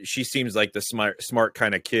she seems like the smart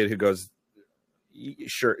kind of kid who goes,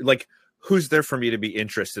 sure, like, who's there for me to be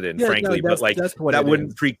interested in, frankly, but like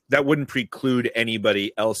that wouldn't preclude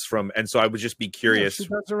anybody else from, and so I would just be curious she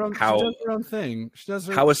does her own thing.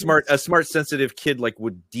 How a smart sensitive kid like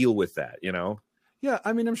would deal with that, you know? Yeah,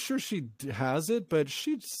 I mean, I'm sure she has it, but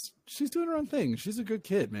she's doing her own thing. She's a good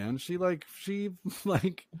kid, man. Like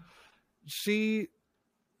she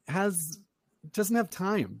has doesn't have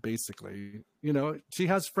time, basically. You know, she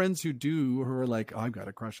has friends who do, who are like, oh, I've got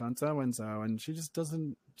a crush on so and so, and she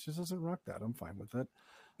doesn't rock that. I'm fine with it.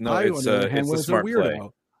 No, I, on the other hand, it's a was a smart play.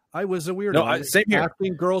 weirdo. I was a No, weirdo. I was same here.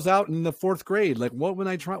 asking girls out in the 4th grade. Like, what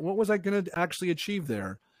was I going to actually achieve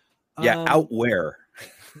there? Yeah, out where?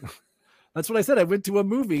 That's what I said. I went to a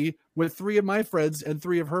movie with 3 of my friends and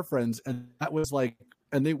 3 of her friends, and that was like,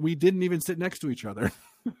 and we didn't even sit next to each other.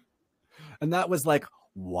 And that was like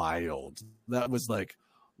wild. That was like,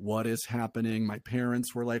 what is happening? My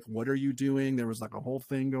parents were like, what are you doing? There was like a whole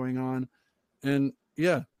thing going on. And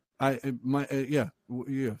yeah,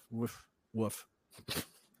 woof, woof.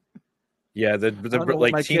 Yeah, like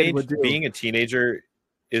being a teenager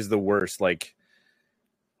is the worst. Like,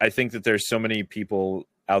 I think that there's so many people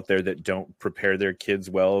out there that don't prepare their kids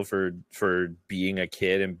well for being a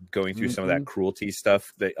kid and going through some of that cruelty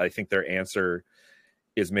stuff. That I think their answer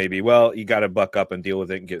is maybe, well, you got to buck up and deal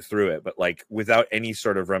with it and get through it, but like without any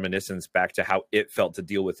sort of reminiscence back to how it felt to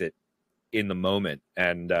deal with it in the moment.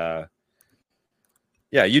 And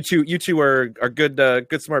yeah, you two are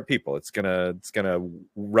good smart people. It's gonna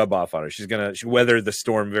rub off on her. She weather the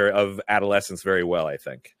storm of adolescence very well, I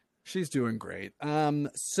think. She's doing great.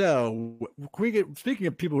 So can we get, speaking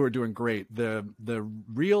of people who are doing great, the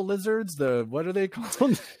real lizards, what are they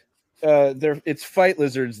called? It's Fight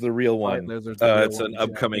Lizards, the real one. It's an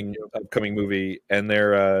upcoming movie, and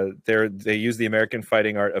they use the American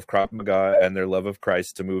fighting art of Krav Maga and their love of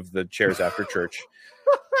Christ to move the chairs after church.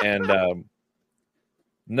 And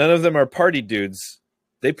none of them are party dudes.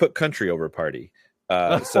 They put country over party.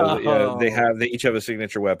 They each have a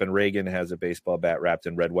signature weapon. Reagan has a baseball bat wrapped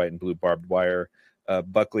in red, white, and blue barbed wire.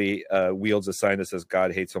 Buckley wields a sign that says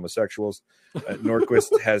God hates homosexuals.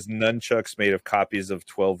 Norquist has nunchucks made of copies of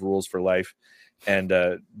 12 Rules for Life. And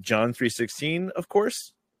John 3:16, of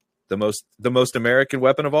course, the most American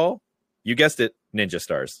weapon of all. You guessed it, ninja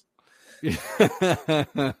stars.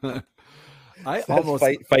 I almost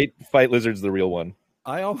fight lizards, the real one.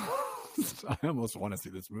 I almost want to see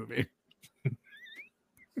this movie.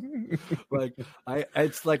 Like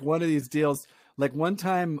it's like one of these deals. Like one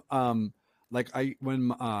time, I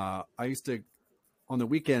used to on the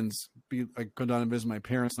weekends go down and visit my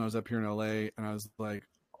parents, and I was up here in LA, and I was like,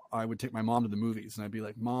 I would take my mom to the movies, and I'd be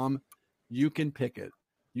like, Mom, you can pick it.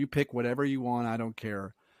 You pick whatever you want. I don't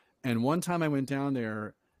care. And one time I went down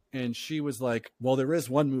there, and she was like, well, there is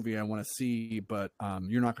one movie I want to see, but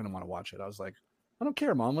you're not going to want to watch it. I was like, I don't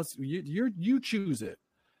care, Mom. You choose it.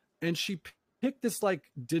 And she picked this like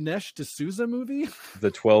Dinesh D'Souza movie.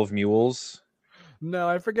 The 12 Mules. No,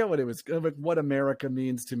 I forget what it was. Like What America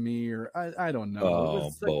Means to Me, or I don't know.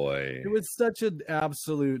 Oh boy. It was such an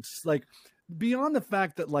absolute, like, beyond the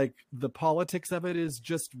fact that like the politics of it is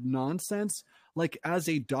just nonsense. Like as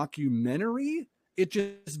a documentary, it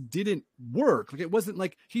just didn't work. Like it wasn't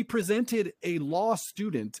like he presented a law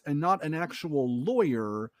student and not an actual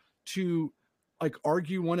lawyer to like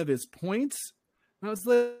argue one of his points. And I was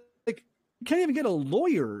like, you can't even get a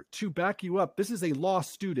lawyer to back you up. This is a law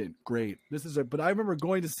student. Great. But I remember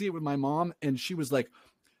going to see it with my mom, and she was like,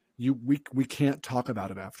 we can't talk about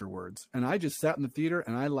it afterwards. And I just sat in the theater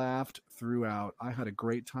and I laughed throughout. I had a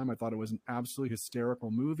great time. I thought it was an absolutely hysterical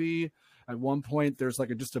movie. At one point, there's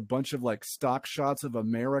like just a bunch of like stock shots of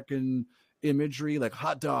American imagery, like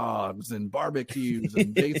hot dogs and barbecues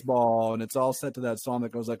and baseball. And it's all set to that song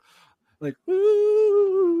that goes like,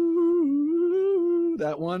 ooh,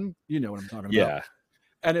 that one, you know what I'm talking about. Yeah.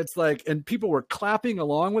 And it's like, and people were clapping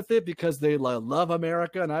along with it because they love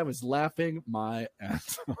America, and I was laughing my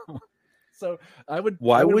ass off. So why would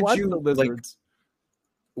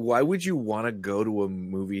you want to go to a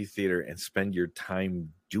movie theater and spend your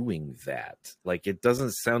time doing that? Like, it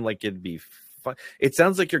doesn't sound like it'd be fun. It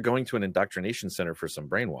sounds like you're going to an indoctrination center for some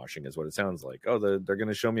brainwashing is what it sounds like. Oh, they're going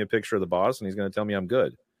to show me a picture of the boss and he's going to tell me I'm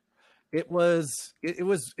good. It was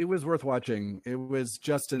worth watching. It was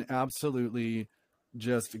just an absolutely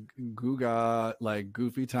just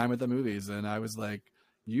goofy time at the movies. And I was like,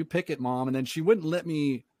 you pick it, Mom. And then she wouldn't let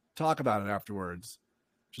me talk about it afterwards.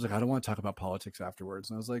 She's like, I don't want to talk about politics afterwards.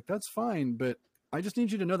 And I was like, that's fine, but I just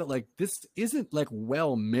need you to know that like this isn't like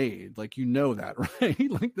well made. Like, you know that,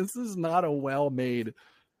 right? Like, this is not a well made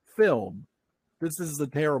film. This is a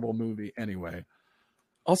terrible movie anyway.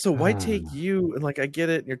 Also, why take you? And like, I get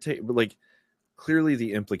it. But like, clearly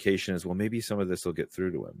the implication is, well, maybe some of this will get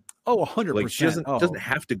through to him. Oh, 100%. Like, she doesn't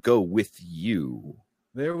have to go with you.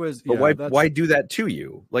 There was, But yeah. why do that to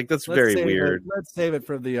you? Like, that's very weird. Let's save it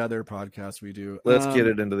for the other podcast we do. Let's get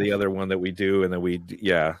it into the other one that we do, and then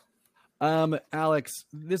yeah. Alex,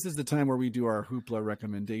 this is the time where we do our Hoopla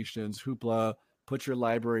recommendations. Hoopla, put your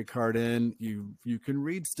library card in. You can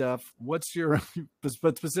read stuff. What's your,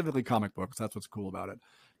 but specifically comic books? That's what's cool about it.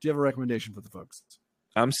 Do you have a recommendation for the folks?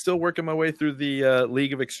 I'm still working my way through the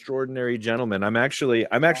League of Extraordinary Gentlemen. I'm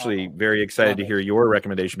actually very excited to hear your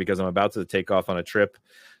recommendation, because I'm about to take off on a trip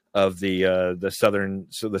of the southern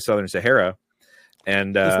Sahara,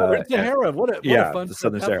 and the Southern Sahara. What a fun the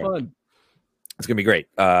Southern Sahara. Fun. It's gonna be great.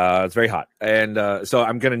 It's very hot, and so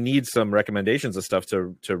I'm gonna need some recommendations of stuff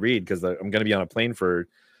to read, because I'm gonna be on a plane for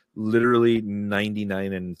literally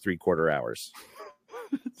 99 3/4 hours.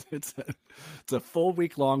 It's a full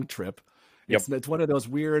week long trip. It's one of those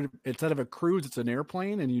weird, instead of a cruise, it's an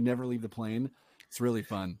airplane, and you never leave the plane. It's really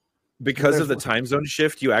fun. Because of the time zone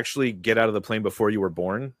shift, you actually get out of the plane before you were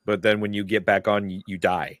born, but then when you get back on, you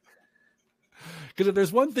die. Because if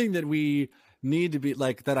there's one thing that we need to be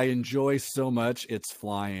like, that I enjoy so much, it's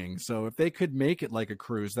flying. So if they could make it like a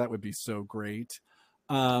cruise, that would be so great.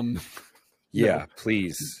 Yeah,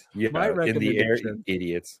 please. Yeah, my in the air,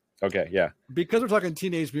 idiots. Okay, yeah. Because we're talking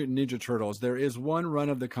Teenage Mutant Ninja Turtles, there is one run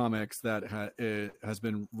of the comics that has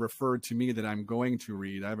been referred to me that I'm going to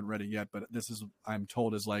read. I haven't read it yet, but this is, I'm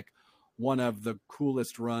told, is like one of the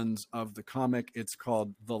coolest runs of the comic. It's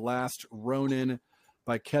called The Last Ronin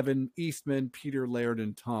by Kevin Eastman, Peter Laird,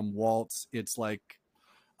 and Tom Waltz. It's like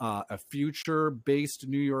a future-based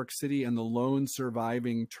New York City, and the lone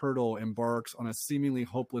surviving turtle embarks on a seemingly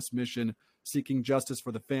hopeless mission seeking justice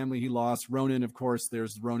for the family he lost. Ronin, of course,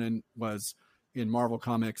 Ronin was in Marvel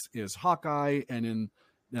Comics is Hawkeye, and in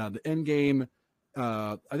the Endgame,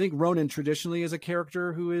 I think Ronin traditionally is a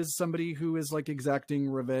character who is somebody who is like exacting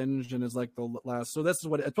revenge and is like the last. So this is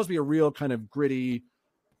what it's supposed to be, a real kind of gritty,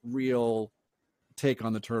 real take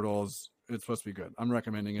on the turtles. It's supposed to be good. I'm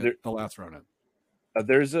recommending it. The Last Ronin.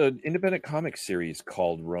 There's an independent comic series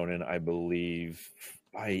called Ronin, I believe.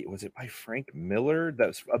 Was it by Frank Miller?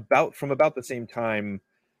 That's from about the same time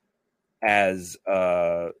as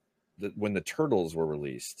when the Turtles were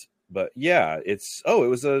released. But yeah, it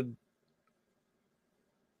was a.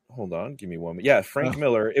 Hold on, give me one minute. Yeah, Frank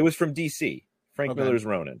Miller. It was from DC. Frank Miller's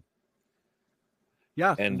Ronin.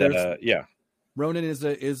 Yeah, and yeah. Ronin is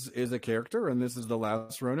a character, and this is the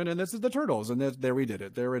Last Ronin, and this is the Turtles, and there we did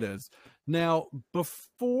it. There it is. Now,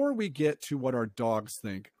 before we get to what our dogs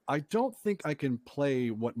think, I don't think I can play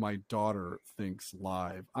what my daughter thinks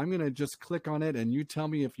live. I'm gonna just click on it, and you tell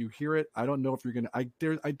me if you hear it. I don't know if you're gonna. I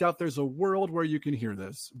doubt there's a world where you can hear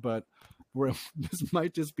this, but this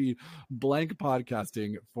might just be blank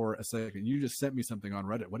podcasting for a second. You just sent me something on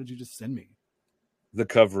Reddit. What did you just send me? The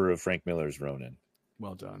cover of Frank Miller's Ronin.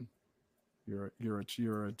 Well done. You're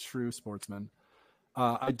a true sportsman.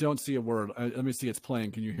 I don't see a word. Let me see. It's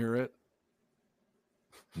playing. Can you hear it?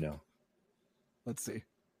 No. Let's see.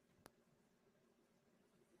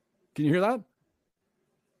 Can you hear that?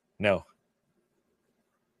 No.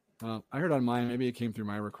 I heard on mine. Maybe it came through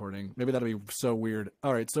my recording. Maybe that'll be so weird.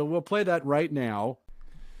 All right, so we'll play that right now.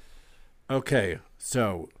 Okay,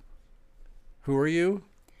 so who are you?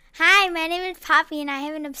 Hi, my name is Poppy, and I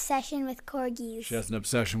have an obsession with corgis. She has an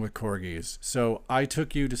obsession with corgis. So I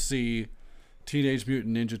took you to see Teenage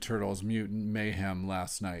Mutant Ninja Turtles Mutant Mayhem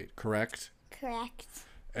last night, correct? Correct.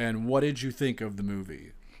 And what did you think of the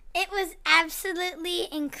movie? It was absolutely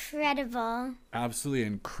incredible. Absolutely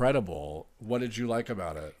incredible. What did you like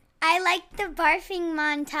about it? I liked the barfing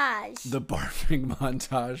montage. The barfing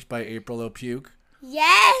montage by April O'Puke?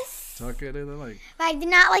 Yes! Talk it in like. I did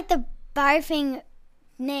not like the barfing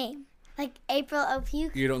name, like April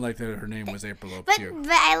O'Puke. You don't like that her name was April O'Puke.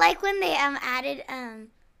 But I like when they added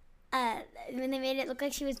when they made it look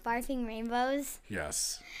like she was barfing rainbows.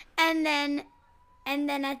 Yes. And then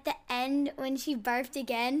at the end when she barfed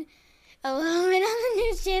again, a woman on the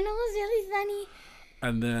news channel was really funny.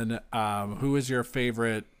 And then who is your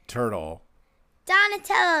favorite turtle?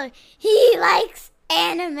 Donatello. He likes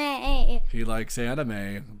anime. He likes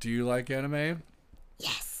anime. Do you like anime?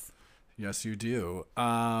 Yes. Yes, you do.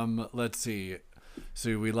 Let's see.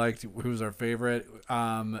 So we liked, who's our favorite?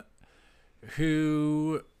 You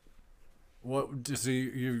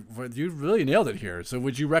really nailed it here. So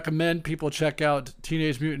would you recommend people check out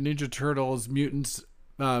Teenage Mutant Ninja Turtles Mutant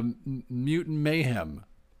Mayhem?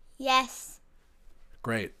 Yes.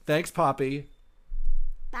 Great. Thanks, Poppy.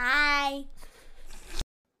 Bye.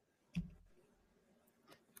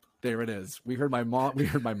 There it is. We heard my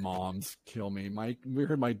mom's kill me. We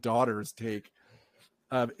heard my daughter's take.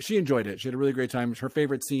 She enjoyed it. She had a really great time. Her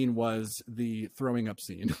favorite scene was the throwing up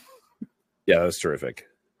scene. Yeah, that was terrific.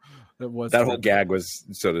 That whole gag was,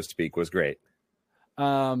 so to speak, was great.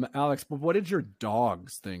 Alex, but what did your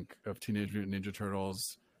dogs think of Teenage Mutant Ninja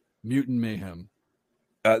Turtles Mutant Mayhem?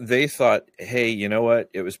 They thought, hey, you know what?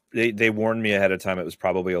 It was they warned me ahead of time. It was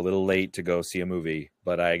probably a little late to go see a movie,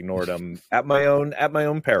 but I ignored them at my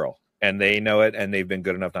own peril, and they know it, and they've been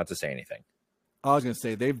good enough not to say anything. I was going to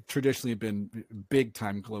say they've traditionally been big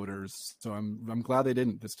time gloaters, so I'm glad they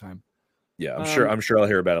didn't this time. Yeah, I'm sure I'll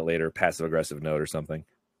hear about it later. Passive aggressive note or something.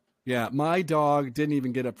 Yeah, my dog didn't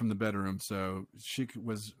even get up from the bedroom, so she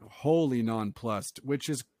was wholly nonplussed, which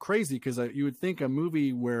is crazy because you would think a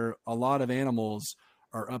movie where a lot of animals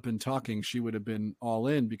are up and talking, she would have been all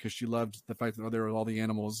in because she loved the fact that there were all the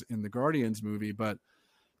animals in the Guardians movie. But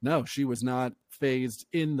no, she was not fazed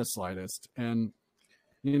in the slightest. And,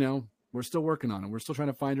 you know, we're still working on it. We're still trying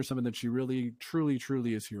to find her something that she really, truly,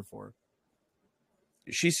 truly is here for.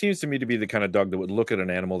 She seems to me to be the kind of dog that would look at an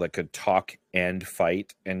animal that could talk and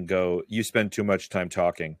fight and go, you spend too much time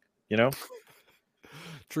talking, you know?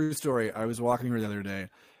 True story. I was walking her the other day,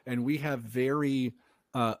 and we have very...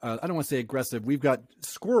 I don't want to say aggressive. We've got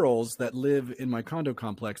squirrels that live in my condo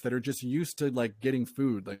complex that are just used to like getting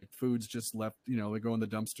food. Like food's just left, you know, they go in the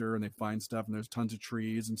dumpster and they find stuff, and there's tons of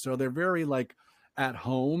trees. And so they're very like at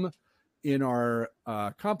home in our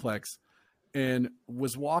complex. And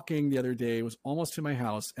was walking the other day, was almost to my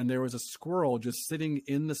house, and there was a squirrel just sitting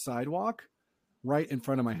in the sidewalk right in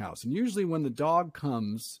front of my house. And usually when the dog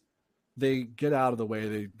comes, they get out of the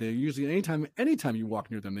way. They usually, anytime you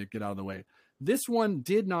walk near them, they get out of the way. This one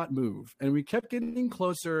did not move, and we kept getting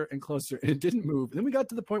closer and closer, and it didn't move. And then we got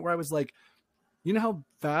to the point where I was like, you know how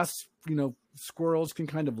fast, you know, squirrels can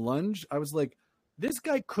kind of lunge? I was like, this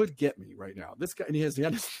guy could get me right now. This guy, and he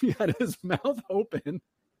had his mouth open,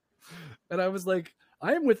 and I was like,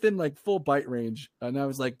 I am within like full bite range, and I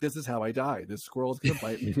was like, this is how I die. This squirrel's gonna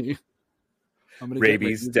bite me. I'm gonna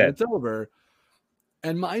rabies dead. It's over.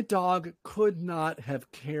 And my dog could not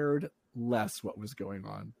have cared less what was going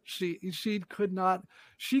on. She could not.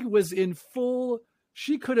 She was in full.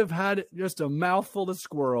 She could have had just a mouthful of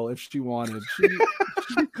squirrel if she wanted.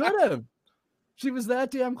 She could have. She was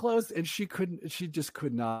that damn close, and she couldn't. She just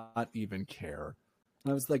could not even care.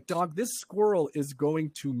 And I was like, dog, this squirrel is going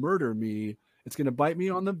to murder me. It's going to bite me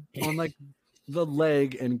on the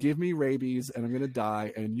leg and give me rabies, and I'm going to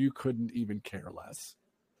die. And you couldn't even care less.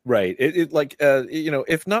 Right. It like you know,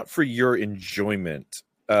 if not for your enjoyment,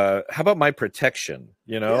 how about my protection?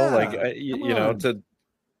 You know, Yeah, like you know,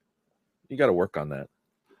 you got to work on that.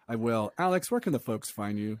 I will. Alex, where can the folks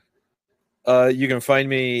find you? You can find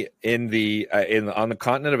me on the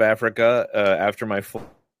continent of Africa after my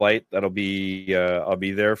flight. That'll be we're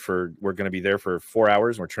going to be there for 4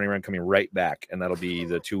 hours, and we're turning around, coming right back, and that'll be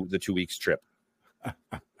the 2 weeks trip.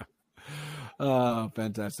 Oh,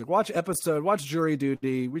 fantastic. Watch Jury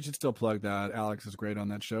Duty. We should still plug that. Alex is great on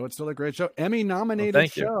that show. It's still a great show. Emmy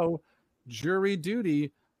nominated show, Jury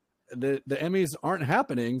Duty. The Emmys aren't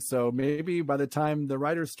happening, so maybe by the time the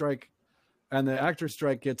writer's strike and the actor's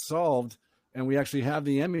strike gets solved and we actually have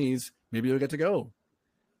the Emmys, maybe you'll get to go.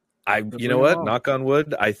 You know what? Knock on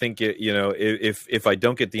wood. I think if I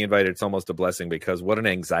don't get the invite, it's almost a blessing, because what an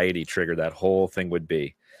anxiety trigger that whole thing would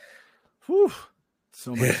be. Whew.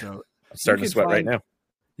 So much so. I'm starting to sweat right now.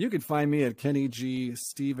 You can find me at Kenny G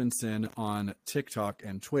Stevenson on TikTok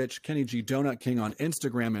and Twitch. Kenny G Donut King on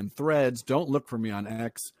Instagram and Threads. Don't look for me on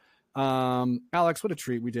X. Alex, what a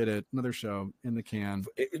treat. We did it. Another show in the can.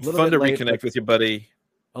 It's fun to reconnect with you, buddy.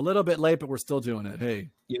 A little bit late, but we're still doing it. Hey,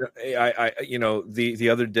 the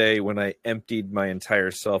other day when I emptied my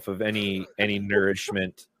entire self of any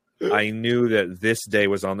nourishment, I knew that this day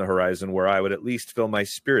was on the horizon where I would at least fill my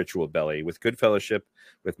spiritual belly with good fellowship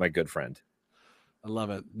with my good friend. I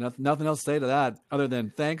love it. Nothing else to say to that other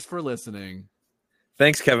than thanks for listening.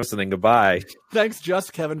 Thanks, Kevin. Goodbye. Thanks,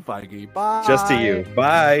 just Kevin Feige. Bye. Just to you.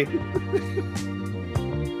 Bye.